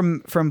think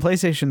from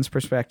PlayStation's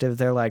perspective,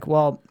 they're like,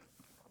 well,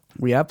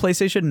 we have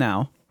PlayStation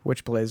Now,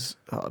 which plays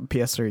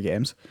PS3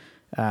 games.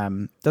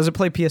 Does it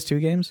play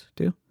PS2 games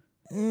too?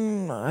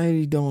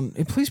 I don't.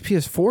 It plays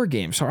PS4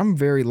 games, so I'm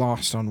very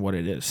lost on what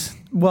it is.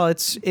 Well,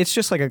 it's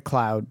just like a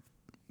cloud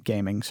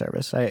gaming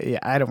service.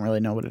 I don't really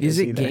know what it is. Is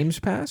it either. Games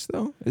Pass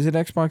though? Is it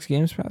Xbox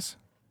Games Pass?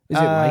 Is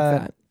it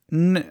like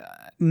that?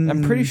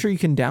 I'm pretty sure you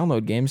can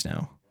download games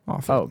now.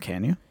 Oh,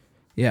 can you?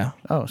 Yeah.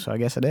 Oh, so I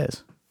guess it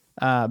is.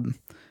 Well,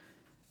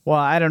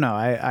 I don't know.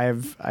 I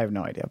have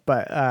no idea.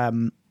 But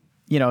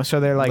you know,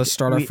 so they're like, let's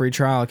start a free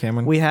trial,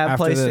 Cameron. We have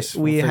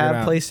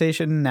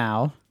PlayStation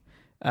Now.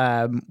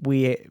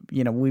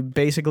 We've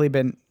basically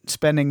been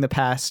spending the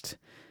past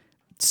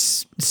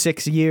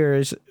 6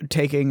 years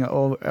taking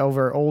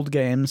over old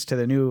games to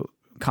the new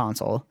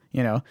console.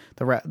 You know,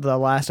 the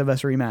Last of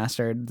Us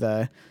remastered,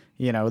 the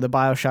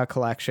BioShock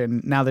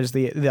collection. Now there's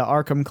the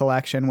Arkham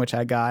collection, which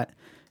I got.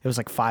 It was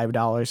like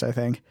 $5, I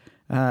think.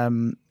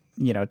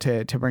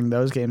 To bring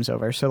those games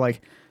over. So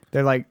like,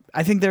 they're like,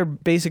 I think they're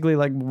basically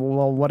like,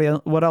 well,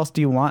 what else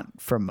do you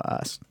want from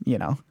us? You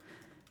know,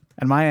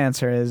 and my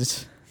answer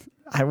is,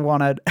 I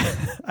want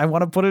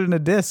to put it in a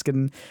disc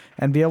and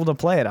be able to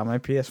play it on my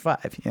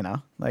PS5, you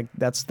know? Like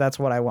that's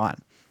what I want.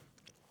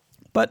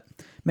 But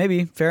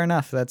maybe fair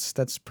enough.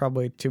 That's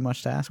probably too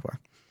much to ask for.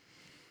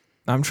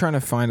 I'm trying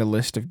to find a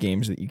list of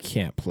games that you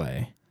can't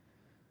play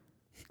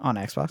on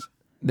Xbox.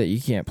 That you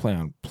can't play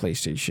on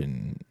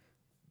PlayStation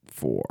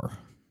 4.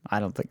 I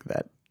don't think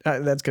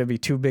that's going to be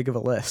too big of a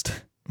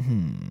list.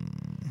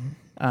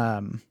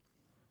 But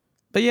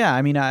yeah,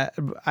 I mean I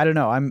don't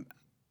know.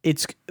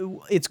 It's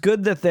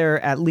good that they're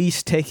at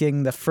least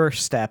taking the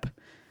first step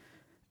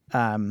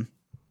of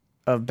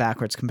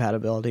backwards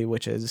compatibility,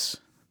 which is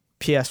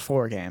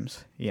PS4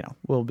 games, you know,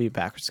 will be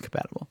backwards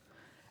compatible.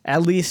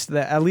 At least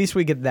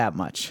we get that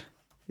much,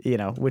 you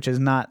know, which is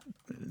not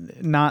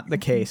the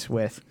case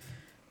with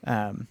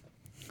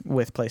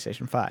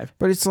PlayStation 5.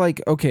 But it's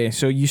like, okay,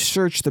 so you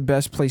search the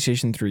best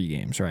PlayStation 3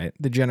 games, right?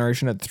 The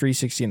generation of the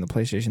 360 and the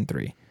PlayStation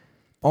 3.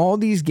 All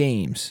these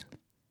games,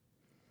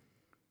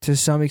 to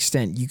some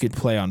extent, you could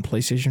play on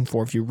PlayStation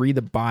 4 if you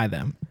buy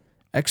them.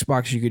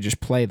 Xbox, you could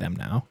just play them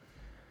now.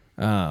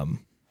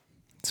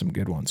 Some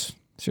good ones.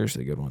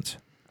 Seriously good ones.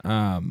 But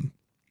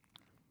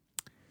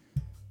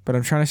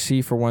I'm trying to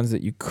see for ones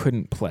that you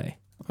couldn't play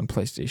on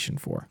PlayStation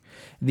 4.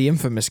 The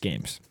Infamous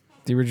games.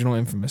 The original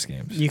Infamous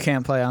games. You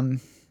can't play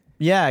on...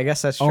 Yeah, I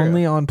guess that's true.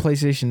 Only on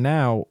PlayStation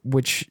Now,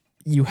 which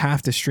you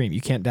have to stream.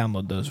 You can't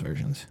download those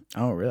versions.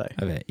 Oh, really?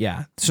 Of it,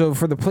 yeah. So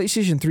for the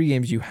PlayStation 3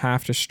 games, you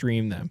have to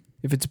stream them.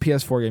 If it's a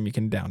PS4 game, you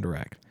can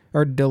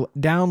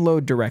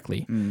download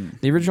directly.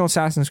 The original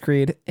Assassin's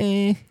Creed,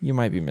 you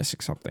might be missing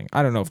something.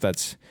 I don't know if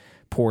that's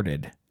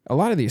ported. A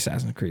lot of the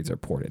Assassin's Creeds are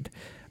ported.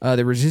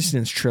 The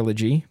Resistance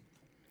trilogy,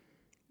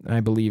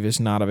 I believe,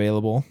 is not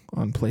available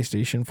on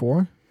PlayStation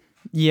 4.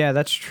 Yeah,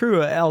 that's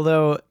true.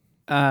 Although,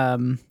 I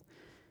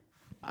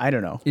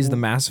don't know. Is the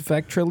Mass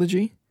Effect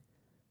trilogy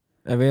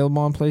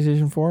available on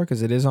PlayStation 4?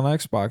 Because it is on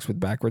Xbox with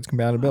backwards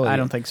compatibility. I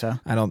don't think so.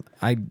 I don't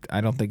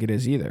think it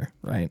is either,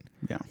 right?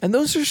 Yeah. And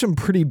those are some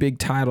pretty big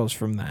titles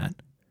from that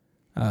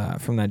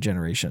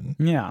generation.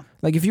 Yeah.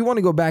 Like if you want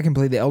to go back and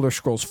play the Elder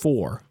Scrolls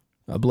 4,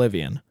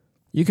 Oblivion,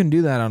 you can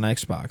do that on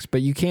Xbox,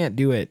 but you can't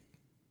do it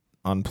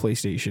on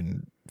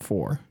PlayStation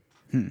 4.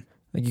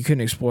 Like you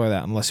couldn't explore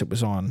that unless it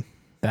was on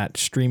that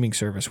streaming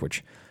service,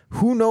 which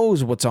who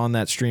knows what's on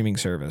that streaming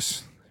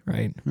service,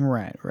 right?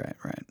 Right.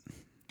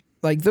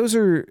 Like those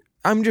are,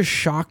 I'm just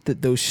shocked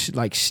that those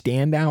like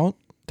standout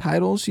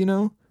titles, you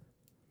know,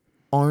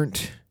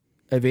 aren't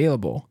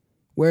available.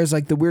 Whereas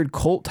like the weird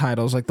cult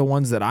titles, like the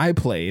ones that I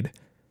played,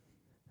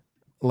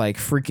 like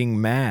freaking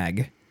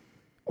Mag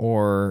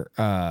or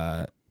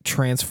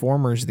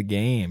Transformers the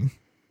game.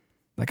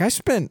 Like I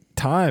spent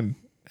time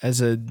as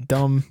a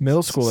dumb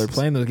middle schooler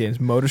playing those games.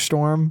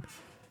 MotorStorm,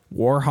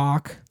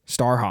 Warhawk,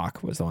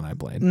 Starhawk was the one I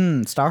played.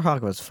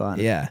 Starhawk was fun.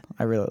 Yeah.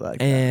 I really liked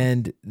that.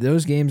 And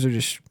those games are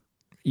just,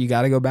 you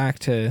got to go back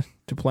to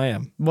play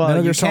them.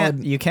 Well,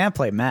 you can't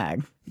play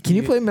Mag. Can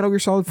you play Metal Gear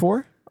Solid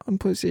 4 on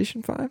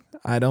PlayStation 5?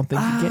 I don't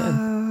think you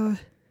can.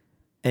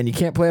 And you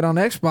can't play it on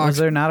Xbox. Was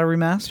there not a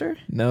remaster?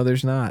 No,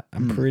 there's not.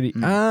 I'm pretty...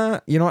 you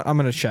know what? I'm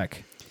going to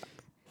check.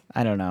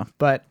 I don't know.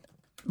 But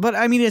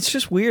I mean, it's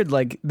just weird.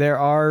 Like, there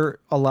are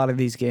a lot of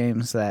these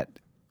games that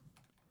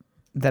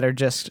are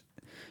just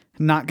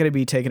not going to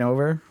be taken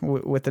over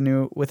with the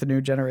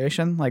new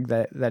generation. Like,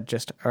 that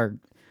just are...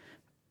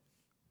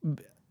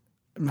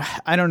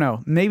 I don't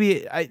know.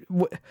 Maybe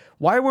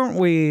why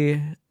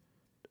weren't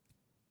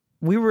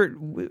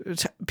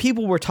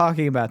people were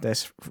talking about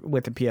this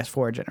with the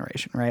PS4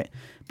 generation, right?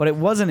 But it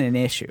wasn't an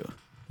issue,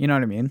 You know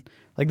what I mean?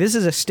 Like, this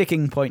is a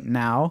sticking point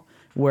now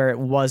where it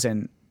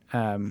wasn't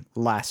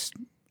last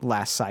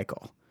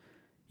cycle.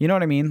 You know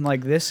what I mean?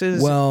 Like, this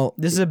is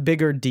a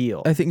bigger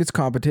deal. I think it's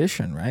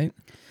competition, right?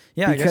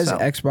 Yeah, because I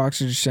guess so.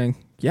 Xbox is just saying,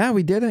 yeah,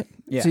 we did it.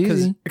 Yeah, it's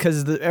easy.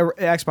 because the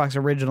Xbox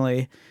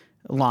originally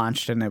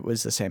launched and it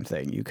was the same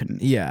thing. You couldn't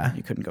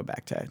go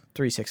back to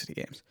 360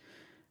 games.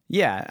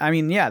 Yeah, I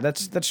mean, yeah,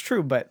 that's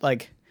true, but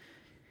like,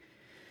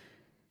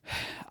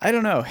 I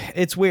don't know.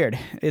 It's weird.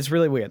 It's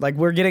really weird. Like,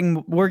 we're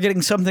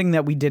getting something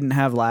that we didn't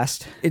have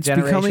last generation.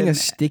 It's becoming a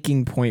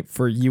sticking point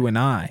for you and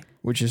I,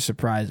 which is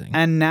surprising.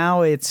 And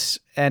now it's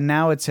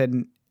that's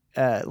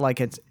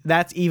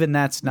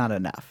not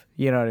enough.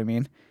 You know what I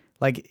mean?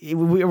 Like,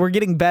 we're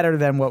getting better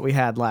than what we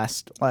had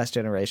last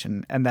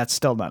generation, and that's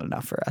still not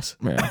enough for us.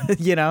 Yeah.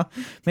 You know,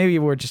 maybe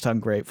we're just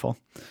ungrateful.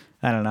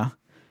 I don't know.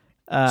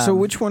 So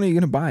which one are you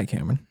going to buy,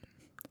 Cameron?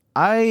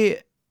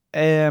 I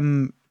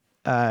am.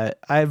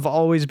 I've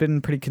always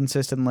been pretty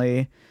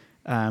consistently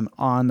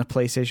on the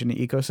PlayStation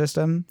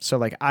ecosystem. So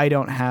like, I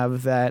don't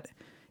have that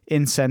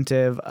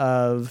incentive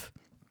of,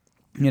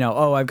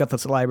 I've got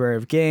this library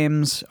of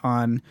games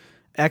on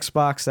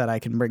Xbox that I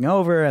can bring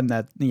over, and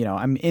that,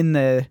 I'm in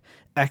the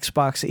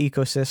Xbox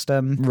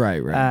ecosystem.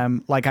 Right.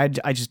 Like, I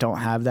just don't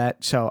have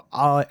that. So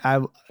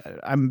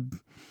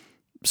I'm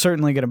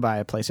certainly going to buy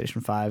a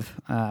PlayStation 5,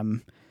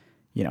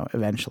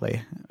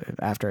 eventually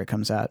after it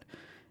comes out.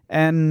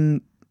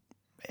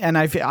 And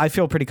I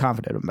feel pretty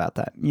confident about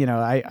that.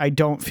 I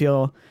don't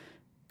feel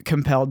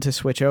compelled to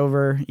switch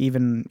over,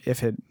 even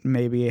if it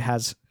maybe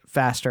has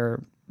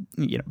faster,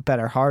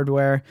 better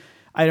hardware.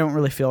 I don't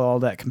really feel all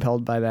that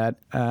compelled by that.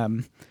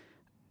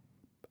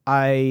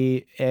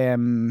 I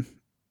am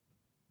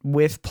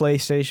with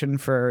PlayStation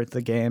for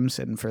the games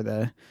and for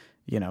the,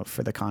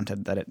 for the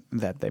content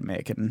that they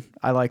make. And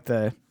I like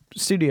the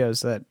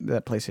studios that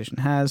PlayStation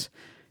has.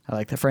 I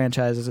like the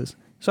franchises.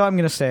 So I'm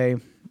going to stay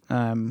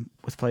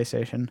with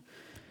PlayStation.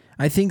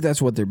 I think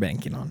that's what they're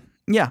banking on.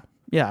 Yeah,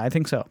 I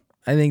think so.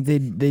 I think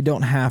they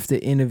don't have to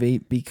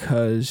innovate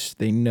because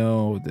they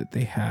know that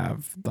they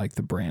have like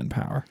the brand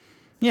power.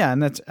 Yeah,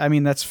 and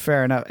that's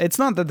fair enough. It's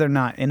not that they're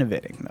not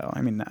innovating though.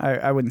 I mean,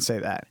 I wouldn't say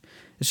that.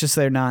 It's just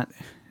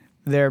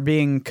they're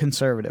being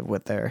conservative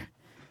with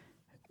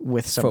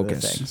some focus,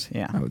 of the things.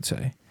 Yeah, I would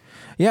say.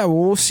 Yeah,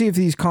 well, we'll see if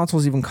these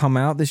consoles even come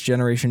out this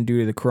generation due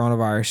to the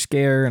coronavirus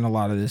scare and a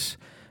lot of this.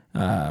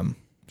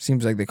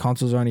 Seems like the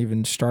consoles aren't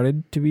even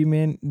started to be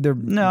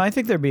No, I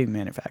think they're being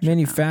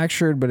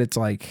manufactured. But it's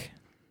like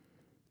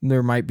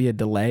there might be a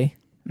delay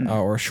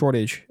or a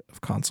shortage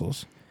of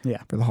consoles.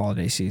 Yeah. For the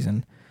holiday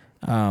season.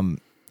 I'm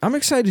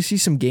excited to see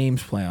some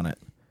games play on it.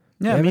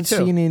 Yeah, I haven't me too.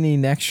 seen any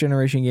next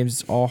generation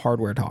games. It's all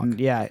hardware talk.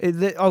 Yeah.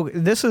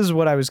 This is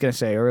what I was going to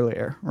say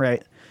earlier,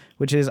 right?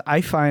 Which is, I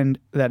find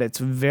that it's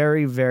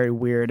very, very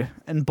weird.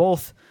 And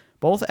both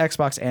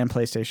Xbox and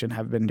PlayStation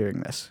have been doing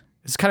this.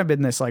 It's kind of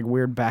been this like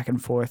weird back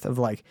and forth of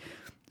like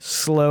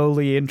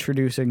slowly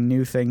introducing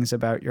new things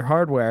about your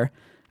hardware.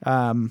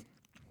 And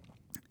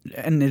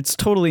it's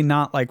totally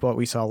not like what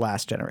we saw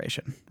last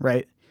generation,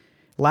 right?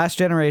 Last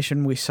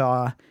generation, we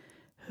saw,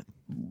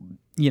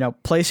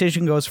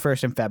 PlayStation goes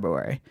first in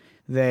February.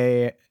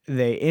 They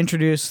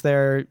introduce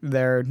their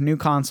new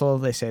console.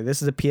 They say,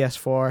 this is a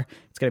PS4.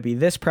 It's going to be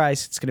this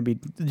price. It's going to be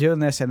doing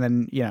this. And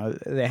then,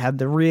 they had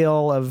the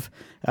reel of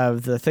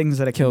the things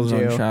that it can do.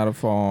 Killzone,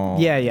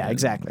 Shadowfall. Yeah,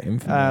 exactly.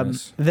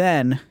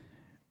 Then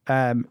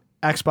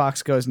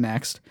Xbox goes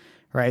next,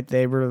 right?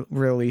 They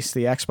release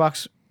the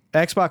Xbox.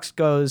 Xbox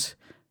goes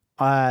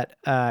at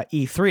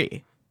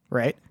E3,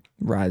 right?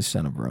 Rise,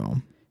 Son of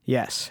Rome.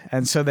 Yes.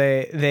 And so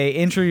they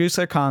introduce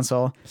their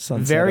console.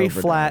 Sunset very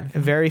Overdrive.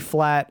 very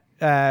flat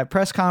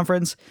press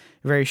conference,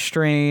 very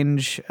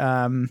strange.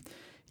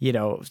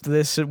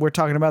 This we're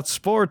talking about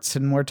sports,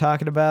 and we're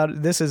talking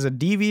about this is a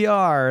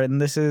DVR,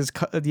 and this is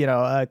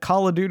a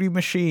Call of Duty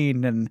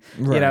machine, and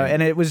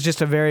and it was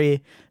just a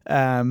very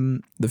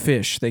the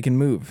fish, they can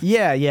move.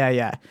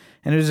 Yeah.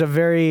 And it was a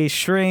very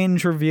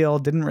strange reveal.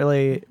 Didn't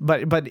really,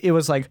 but it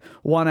was like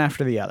one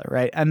after the other,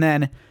 right? And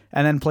then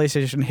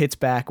PlayStation hits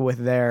back with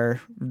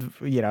their,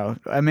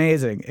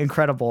 amazing,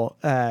 incredible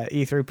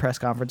E3 press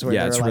conference.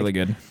 Where it's really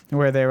good.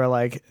 Where they were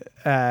like,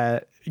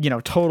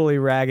 totally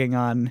ragging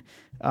on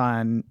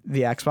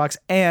the Xbox,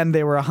 and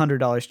they were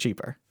 $100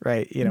 cheaper,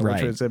 right?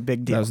 Which was a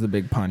big deal. That was the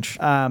big punch.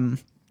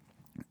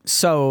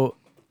 So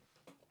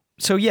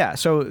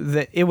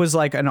it was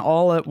like an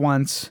all at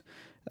once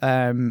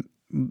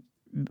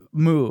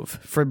move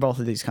for both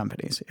of these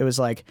companies. It was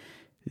like,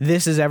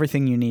 this is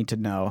everything you need to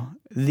know.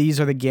 These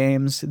are the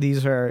games.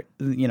 These are,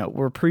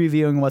 we're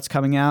previewing what's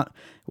coming out.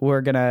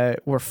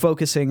 We're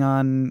focusing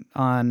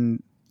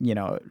on,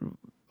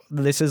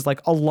 this is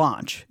like a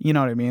launch. You know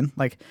what I mean?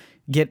 Like,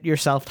 get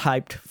yourself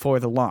hyped for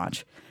the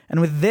launch.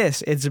 And with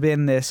this, it's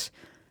been this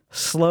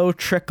slow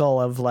trickle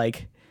of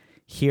like,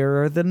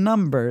 here are the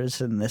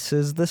numbers, and this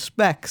is the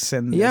specs,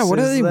 and what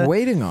are they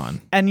waiting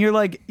on? And you're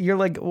like,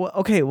 well,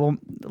 okay, well,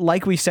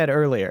 like we said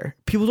earlier,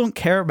 people don't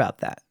care about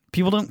that.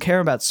 People don't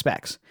care about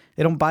specs.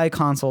 They don't buy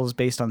consoles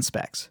based on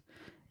specs.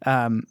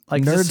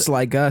 Like Nerds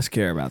like us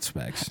care about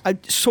specs.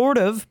 sort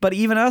of, but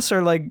even us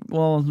are like,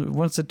 well,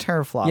 what's a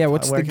teraflop? Yeah,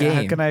 what's the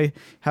game?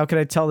 How can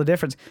I tell the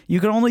difference? You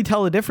can only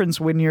tell the difference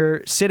when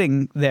you're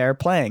sitting there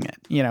playing it.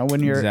 You know,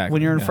 when you're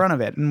in front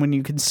of it, and when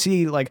you can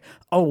see like,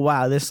 oh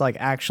wow, this like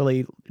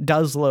actually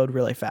does load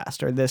really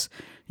fast, or this,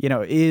 you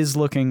know, is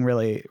looking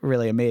really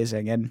really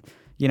amazing, and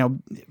you know,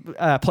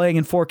 playing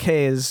in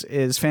 4K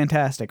is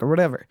fantastic, or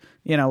whatever.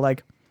 You know,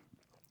 like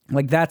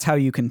that's how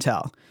you can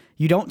tell.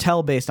 You don't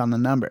tell based on the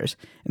numbers,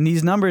 and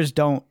these numbers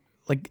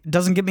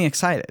doesn't get me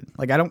excited.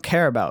 Like I don't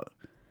care about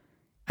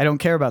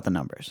the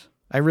numbers.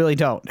 I really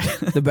don't.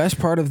 The best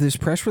part of this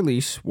press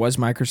release was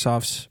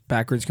Microsoft's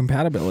backwards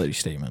compatibility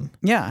statement.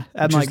 Yeah,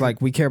 which is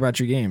like, we care about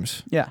your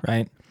games. Yeah,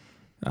 right.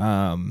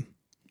 I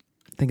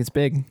think it's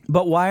big.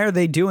 But why are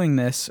they doing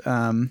this?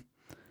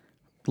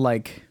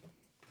 Like,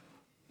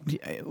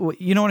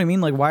 you know what I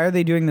mean? Like, why are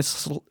they doing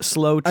this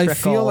slow trickle? I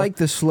feel like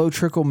the slow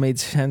trickle made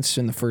sense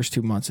in the first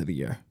 2 months of the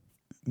year.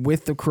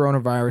 With the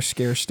coronavirus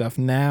scare stuff,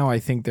 now I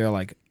think they're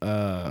like,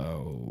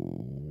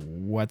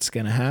 what's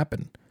going to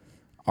happen?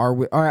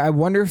 I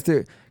wonder if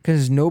they're,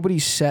 because nobody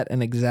set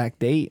an exact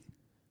date.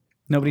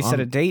 Nobody set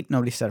a date.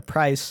 Nobody set a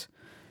price.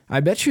 I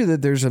bet you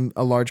that there's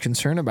a large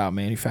concern about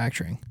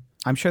manufacturing.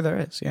 I'm sure there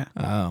is,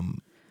 yeah.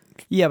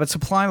 Yeah, but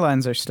supply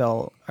lines are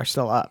still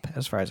up,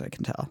 as far as I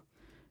can tell,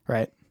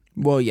 right?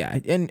 Well, yeah,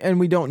 and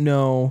we don't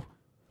know.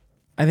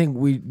 I think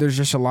there's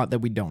just a lot that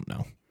we don't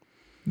know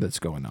that's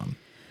going on.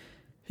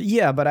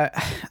 Yeah, but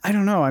I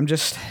don't know.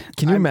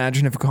 Can you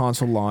imagine if a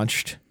console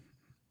launched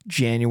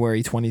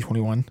January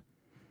 2021?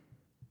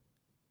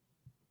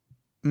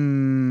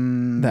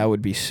 That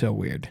would be so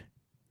weird.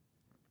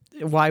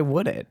 Why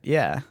would it?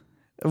 Yeah.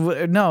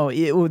 No,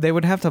 they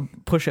would have to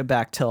push it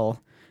back till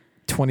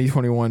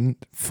 2021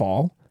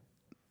 fall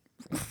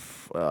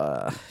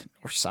or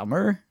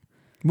summer.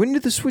 When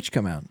did the Switch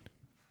come out?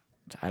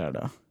 I don't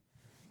know.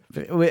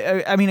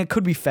 I mean, it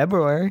could be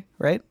February,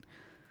 right?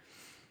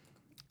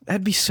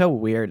 That'd be so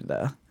weird,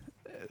 though.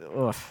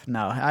 Oof,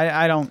 no,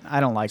 I don't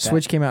like that.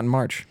 Switch came out in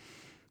March.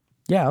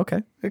 Yeah,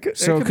 okay. It could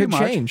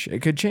change.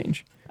 It could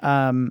change.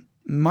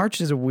 March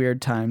is a weird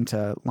time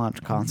to launch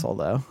a console,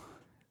 though.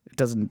 It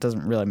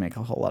doesn't really make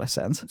a whole lot of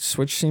sense.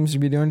 Switch seems to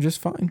be doing just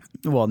fine.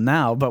 Well,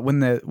 now, but when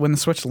the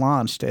Switch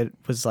launched, it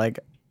was like,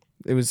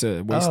 it was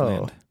a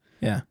wasteland. Oh,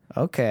 yeah.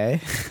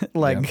 Okay.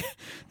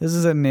 This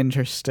is an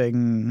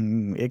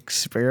interesting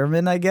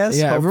experiment, I guess.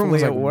 Yeah, hopefully everyone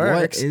was like, it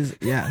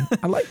works.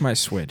 I like my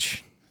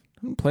Switch.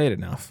 I don't play it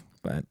enough,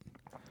 but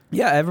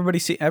yeah, everybody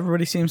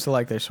seems to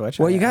like their Switch.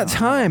 Well, you got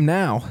time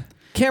now.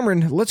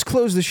 Cameron, let's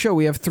close the show.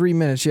 We have 3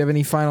 minutes. Do you have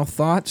any final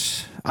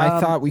thoughts?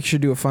 I thought we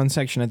should do a fun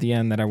section at the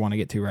end that I want to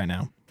get to right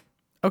now.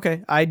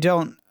 Okay. I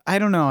don't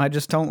know. I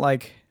just don't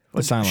like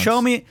the silence.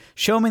 Show me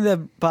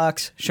the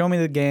box. Show me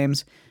the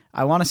games.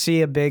 I want to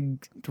see a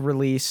big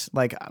release.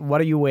 Like,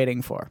 what are you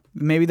waiting for?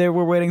 Maybe they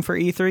were waiting for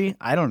E3.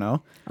 I don't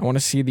know. I want to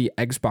see the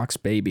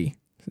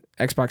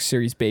Xbox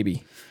Series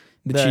Baby.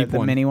 The cheap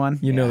one. The mini one?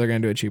 You know they're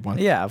going to do a cheap one.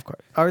 Yeah, of course.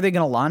 Are they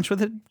going to launch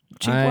with a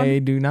cheap one? I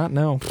do not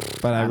know,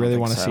 but I really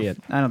want to see it.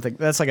 I don't think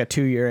that's like a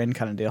 2-year in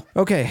kind of deal.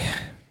 Okay.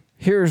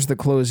 Here's the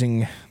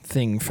closing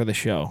thing for the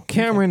show.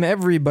 Cameron,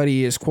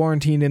 everybody is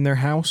quarantined in their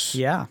house.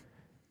 Yeah.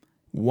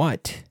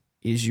 What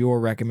is your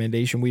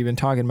recommendation? We've been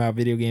talking about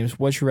video games.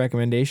 What's your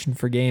recommendation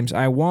for games?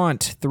 I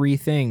want 3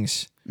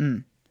 things.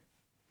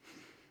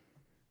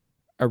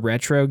 A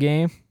retro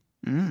game.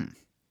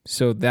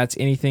 So that's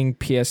anything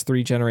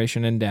PS3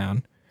 generation and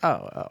down.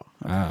 Oh.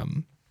 Okay.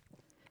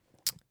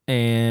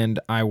 And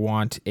I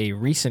want a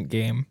recent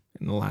game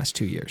in the last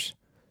 2 years.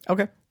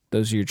 Okay.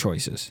 Those are your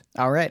choices.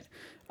 All right.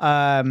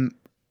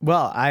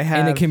 Well, I have...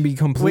 And it can be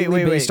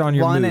completely based on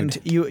your mood. And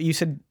you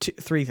said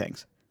 3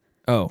 things.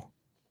 Oh.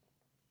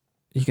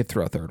 You could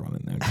throw a third one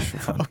in there just for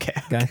fun.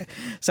 Okay.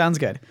 Sounds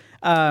good.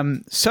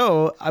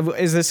 So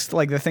is this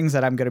like the things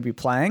that I'm going to be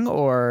playing,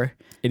 or...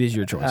 It is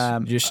your choice.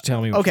 Just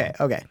tell me.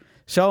 Okay.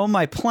 So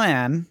my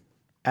plan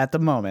at the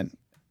moment,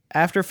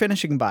 after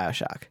finishing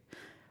BioShock,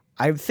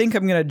 I think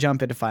I'm going to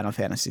jump into Final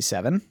Fantasy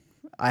VII.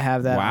 I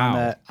have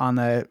that on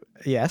the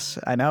yes,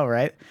 I know,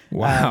 right?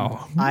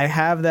 Wow. I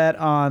have that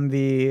on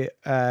the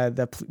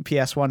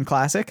PS1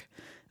 Classic.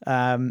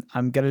 I'm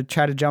going to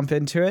try to jump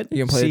into it. You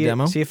going to play the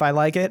demo? See if I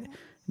like it.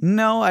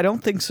 No, I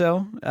don't think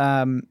so.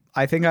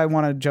 I think I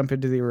want to jump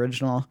into the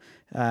original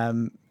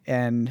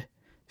and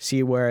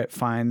see where it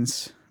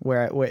finds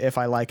if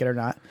I like it or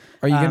not.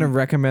 Are you going to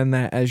recommend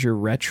that as your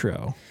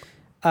retro?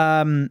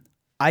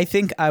 I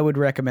think I would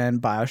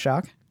recommend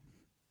BioShock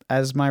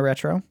as my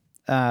retro.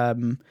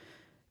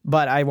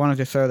 But I wanted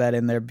to throw that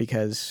in there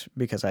because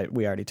we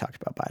already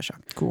talked about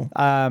BioShock. Cool.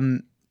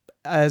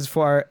 As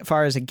far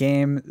as a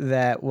game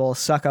that will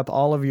suck up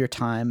all of your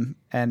time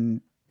and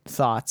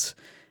thoughts,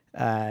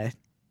 Red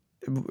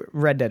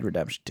Dead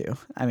Redemption 2.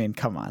 I mean,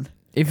 come on.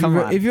 If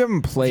you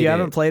haven't played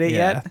it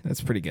yet,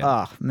 that's pretty good.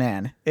 Oh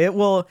man, it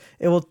will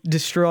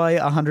destroy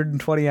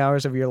 120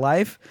 hours of your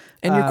life.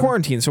 And you're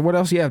quarantined, so what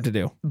else do you have to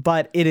do?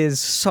 But it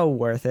is so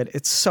worth it.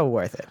 It's so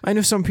worth it. I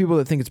know some people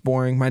that think it's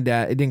boring. It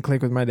didn't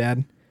click with my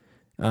dad.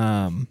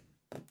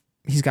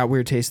 he's got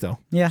weird taste though.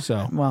 Yeah.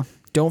 So well,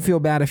 don't feel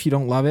bad if you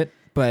don't love it,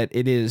 but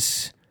it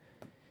is.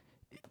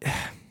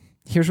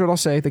 Here's what I'll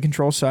say: the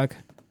controls suck,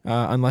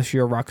 unless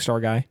you're a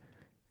Rockstar guy.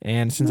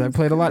 And since I've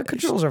played a lot,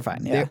 controls are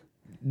fine. Yeah,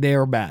 they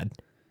are bad.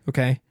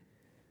 Okay.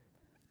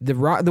 The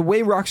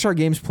way Rockstar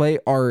games play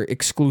are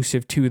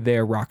exclusive to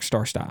their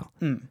Rockstar style.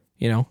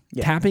 You know,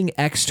 tapping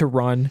X to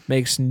run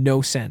makes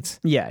no sense.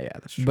 Yeah,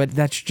 that's true. But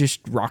that's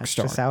just Rockstar. That's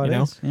just how it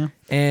is. Yeah.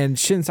 And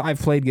since I've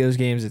played those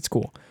games, it's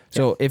cool.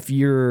 So if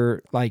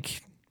you're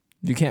like,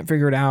 you can't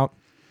figure it out,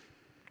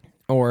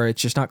 or it's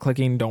just not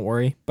clicking, don't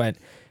worry. But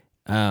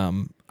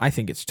I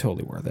think it's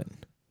totally worth it.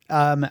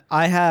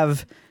 I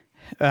have,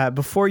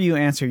 before you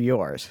answer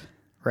yours,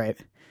 right?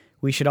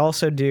 We should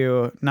also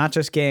do not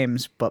just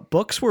games, but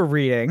books we're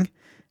reading.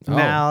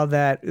 Now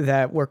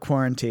that we're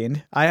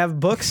quarantined, I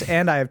have books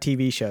and I have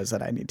TV shows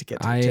that I need to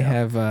get to. I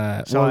have.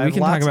 So we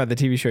can talk about the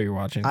TV show you're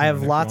watching. I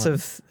have lots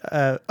of.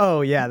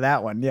 Oh yeah,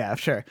 that one. Yeah,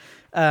 sure.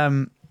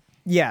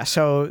 Yeah.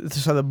 So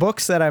the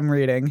books that I'm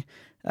reading,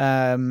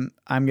 I'm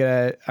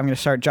gonna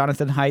start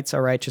Jonathan Haidt's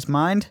A Righteous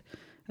Mind.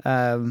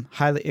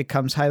 It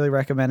comes highly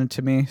recommended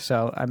to me,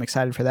 so I'm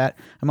excited for that.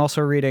 I'm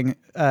also reading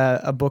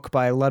a book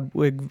by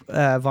Ludwig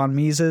von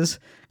Mises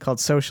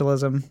called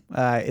Socialism.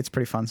 It's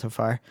pretty fun so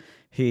far.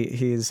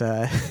 He's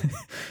kind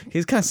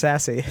of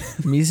sassy.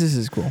 Mises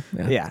is cool.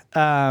 Yeah.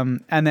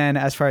 And then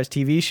as far as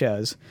TV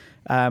shows,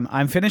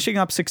 I'm finishing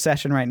up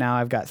Succession right now.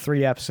 I've got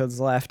 3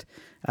 episodes left.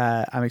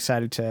 I'm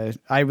excited to.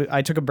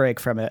 I took a break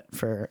from it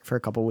for a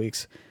couple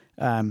weeks,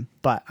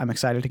 but I'm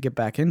excited to get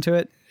back into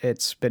it.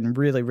 It's been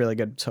really, really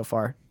good so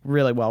far.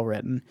 Really well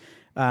written.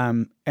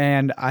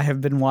 And I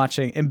have been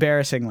watching.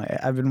 Embarrassingly,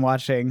 I've been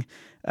watching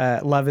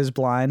Love Is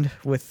Blind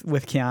with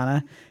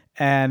Kiana.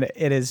 And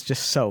it is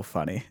just so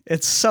funny.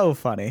 It's so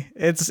funny.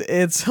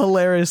 It's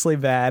hilariously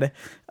bad,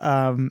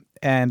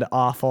 and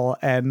awful,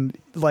 and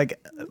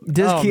like.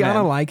 Does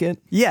Kiana like it?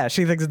 Yeah,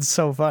 she thinks it's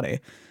so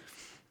funny.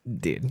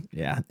 Dude,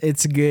 yeah,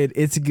 it's good.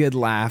 It's a good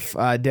laugh.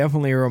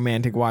 Definitely a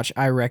romantic watch.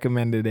 I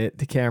recommended it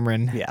to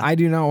Cameron. Yeah. I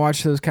do not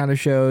watch those kind of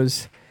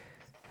shows.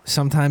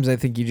 Sometimes I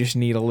think you just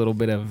need a little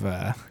bit of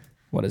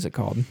what is it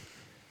called?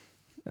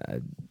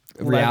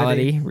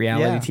 Reality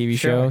TV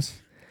shows.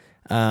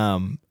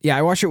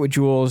 I watched it with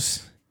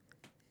Jules.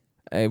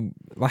 I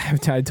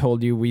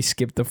told you we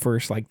skipped the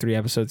first 3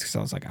 episodes because I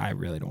was like, I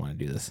really don't want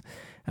to do this.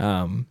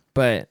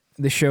 But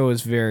the show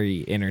is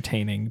very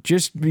entertaining.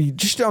 Just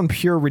on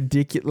pure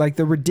ridiculous,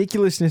 the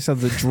ridiculousness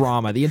of the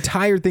drama. The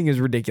entire thing is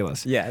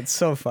ridiculous. Yeah, it's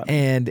so fun,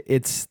 and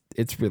it's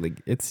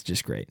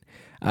just great.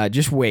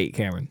 Just wait,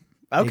 Cameron.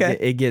 Okay,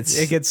 it gets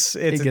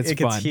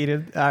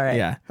heated. All right,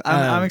 yeah,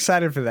 I'm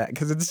excited for that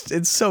because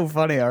it's so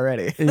funny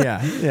already.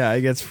 yeah,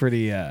 it gets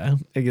pretty.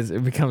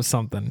 It becomes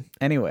something.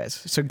 Anyways,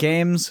 so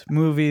games,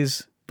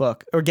 movies,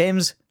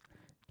 games,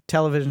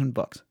 television,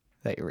 books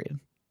that you read.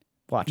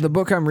 Watch. The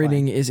book I'm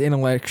reading is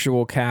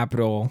Intellectual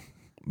Capital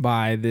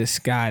by this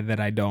guy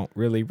that I don't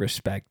really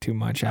respect too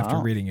much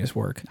after reading his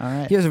work. All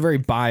right. He has a very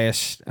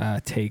biased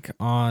take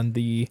on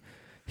the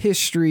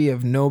history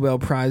of Nobel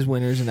Prize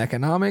winners in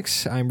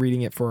economics. I'm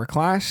reading it for a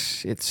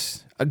class.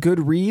 It's a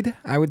good read,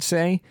 I would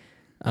say,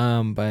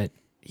 but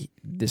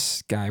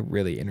this guy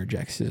really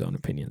interjects his own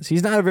opinions.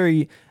 He's not a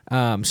very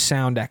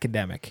sound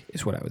academic,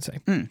 is what I would say.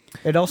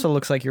 It also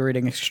looks like you're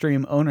reading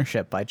Extreme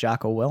Ownership by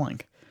Jocko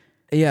Willink.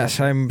 Yes,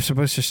 I'm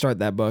supposed to start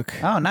that book.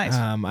 Oh, nice.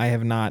 I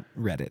have not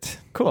read it.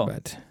 Cool.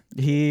 But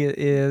he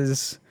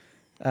is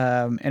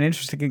an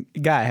interesting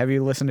guy. Have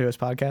you listened to his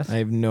podcast? I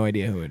have no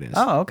idea who it is.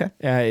 Oh, okay.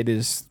 It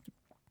is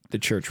the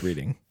church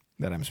reading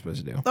that I'm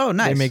supposed to do. Oh,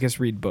 nice. They make us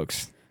read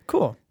books.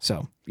 Cool.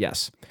 So,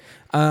 yes.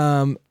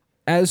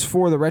 As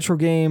for the retro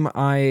game,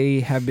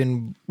 I have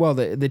been... Well,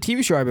 the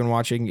TV show I've been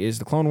watching is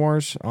The Clone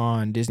Wars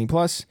on Disney+.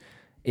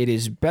 It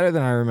is better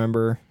than I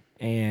remember,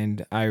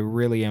 and I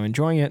really am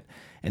enjoying it.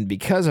 And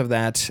because of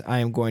that, I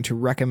am going to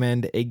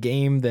recommend a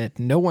game that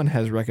no one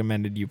has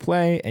recommended you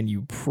play, and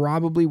you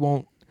probably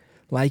won't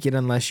like it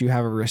unless you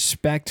have a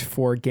respect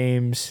for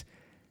games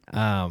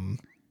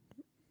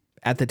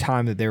at the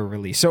time that they were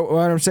released. So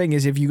what I'm saying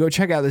is if you go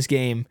check out this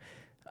game,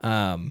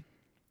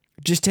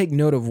 just take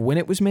note of when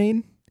it was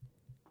made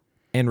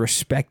and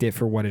respect it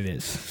for what it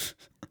is.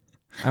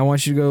 I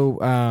want you to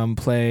go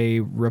play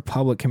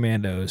Republic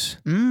Commandos.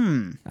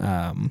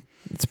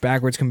 It's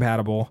backwards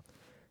compatible.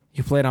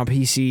 You play it on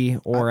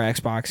PC or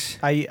Xbox.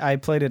 I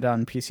played it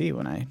on PC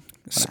when I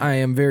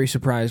am very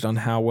surprised on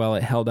how well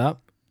it held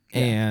up,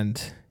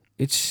 and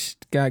it's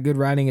got good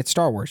writing. It's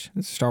Star Wars.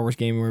 It's a Star Wars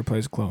game where it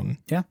plays a clone.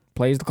 Yeah.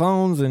 Plays the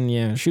clones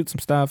and shoot some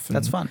stuff.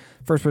 That's fun.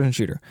 First-person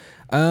shooter.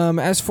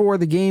 As for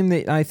the game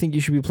that I think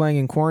you should be playing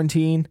in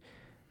quarantine,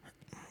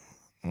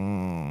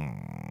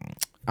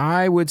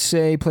 I would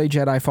say play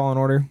Jedi Fallen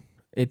Order.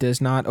 It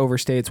does not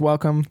overstay its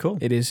welcome. Cool.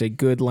 It is a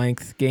good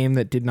length game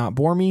that did not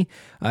bore me.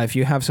 If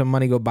you have some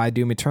money, go buy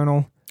Doom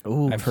Eternal.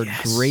 Ooh, I've heard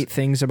great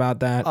things about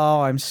that.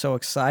 Oh, I'm so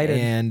excited.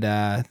 And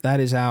that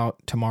is out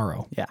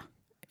tomorrow. Yeah.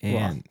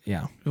 And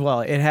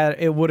Well,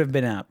 it would have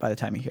been out by the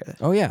time you hear this.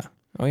 Oh yeah.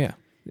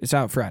 It's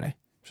out Friday.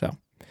 So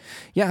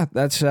yeah,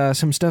 that's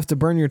some stuff to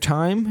burn your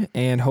time,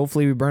 and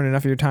hopefully we burn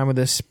enough of your time with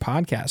this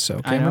podcast. So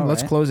Cameron,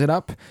 let's close it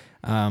up.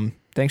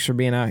 Thanks for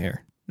being out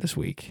here this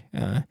week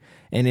and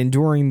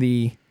enduring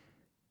the,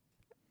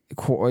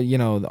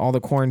 all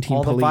the quarantine,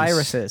 all police. the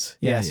viruses.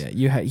 Yeah, yes.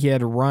 yeah. He had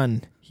to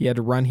run. He had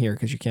to run here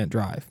because you can't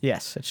drive.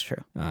 Yes, it's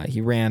true.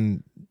 He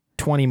ran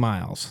 20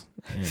 miles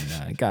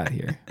and got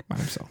here by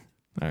himself.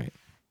 All right.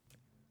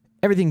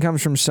 Everything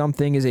Comes From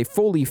Something is a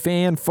fully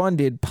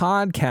fan-funded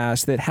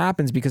podcast that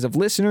happens because of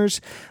listeners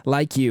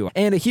like you.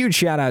 And a huge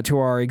shout-out to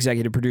our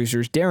executive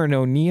producers, Darren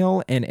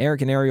O'Neill and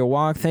Eric and Ariel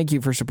Walk. Thank you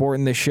for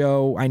supporting the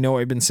show. I know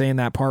I've been saying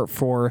that part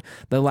for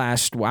the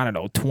last,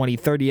 20,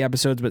 30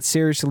 episodes, but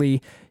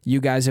seriously, you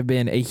guys have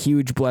been a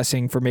huge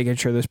blessing for making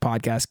sure this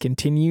podcast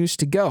continues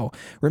to go.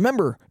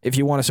 Remember, if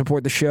you want to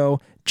support the show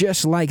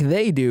just like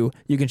they do,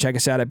 you can check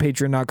us out at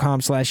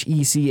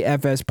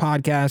patreon.com/ECFS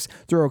podcast.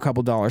 Throw a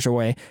couple dollars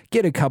away.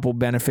 Get a couple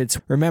benefits.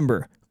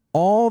 Remember,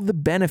 all the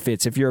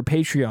benefits, if you're a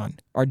Patreon,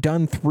 are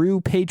done through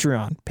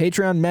Patreon.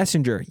 Patreon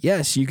Messenger.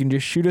 Yes, you can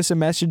just shoot us a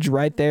message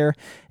right there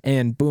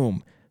and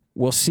boom,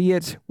 we'll see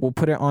it. We'll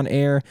put it on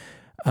air.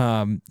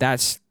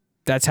 That's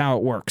how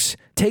it works.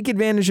 Take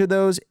advantage of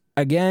those.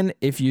 Again,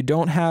 if you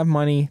don't have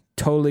money,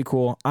 totally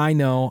cool. I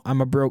know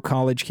I'm a broke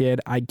college kid.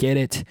 I get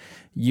it.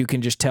 You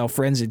can just tell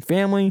friends and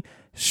family.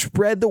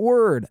 Spread the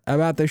word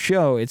about the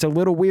show. It's a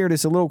little weird.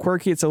 It's a little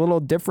quirky. It's a little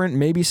different.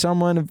 Maybe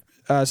some of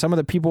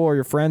the people or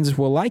your friends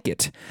will like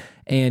it.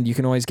 And you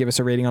can always give us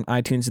a rating on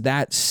iTunes.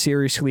 That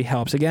seriously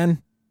helps.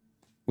 Again,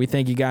 we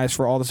thank you guys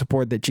for all the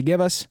support that you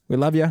give us. We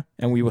love you,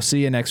 and we will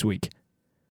see you next week.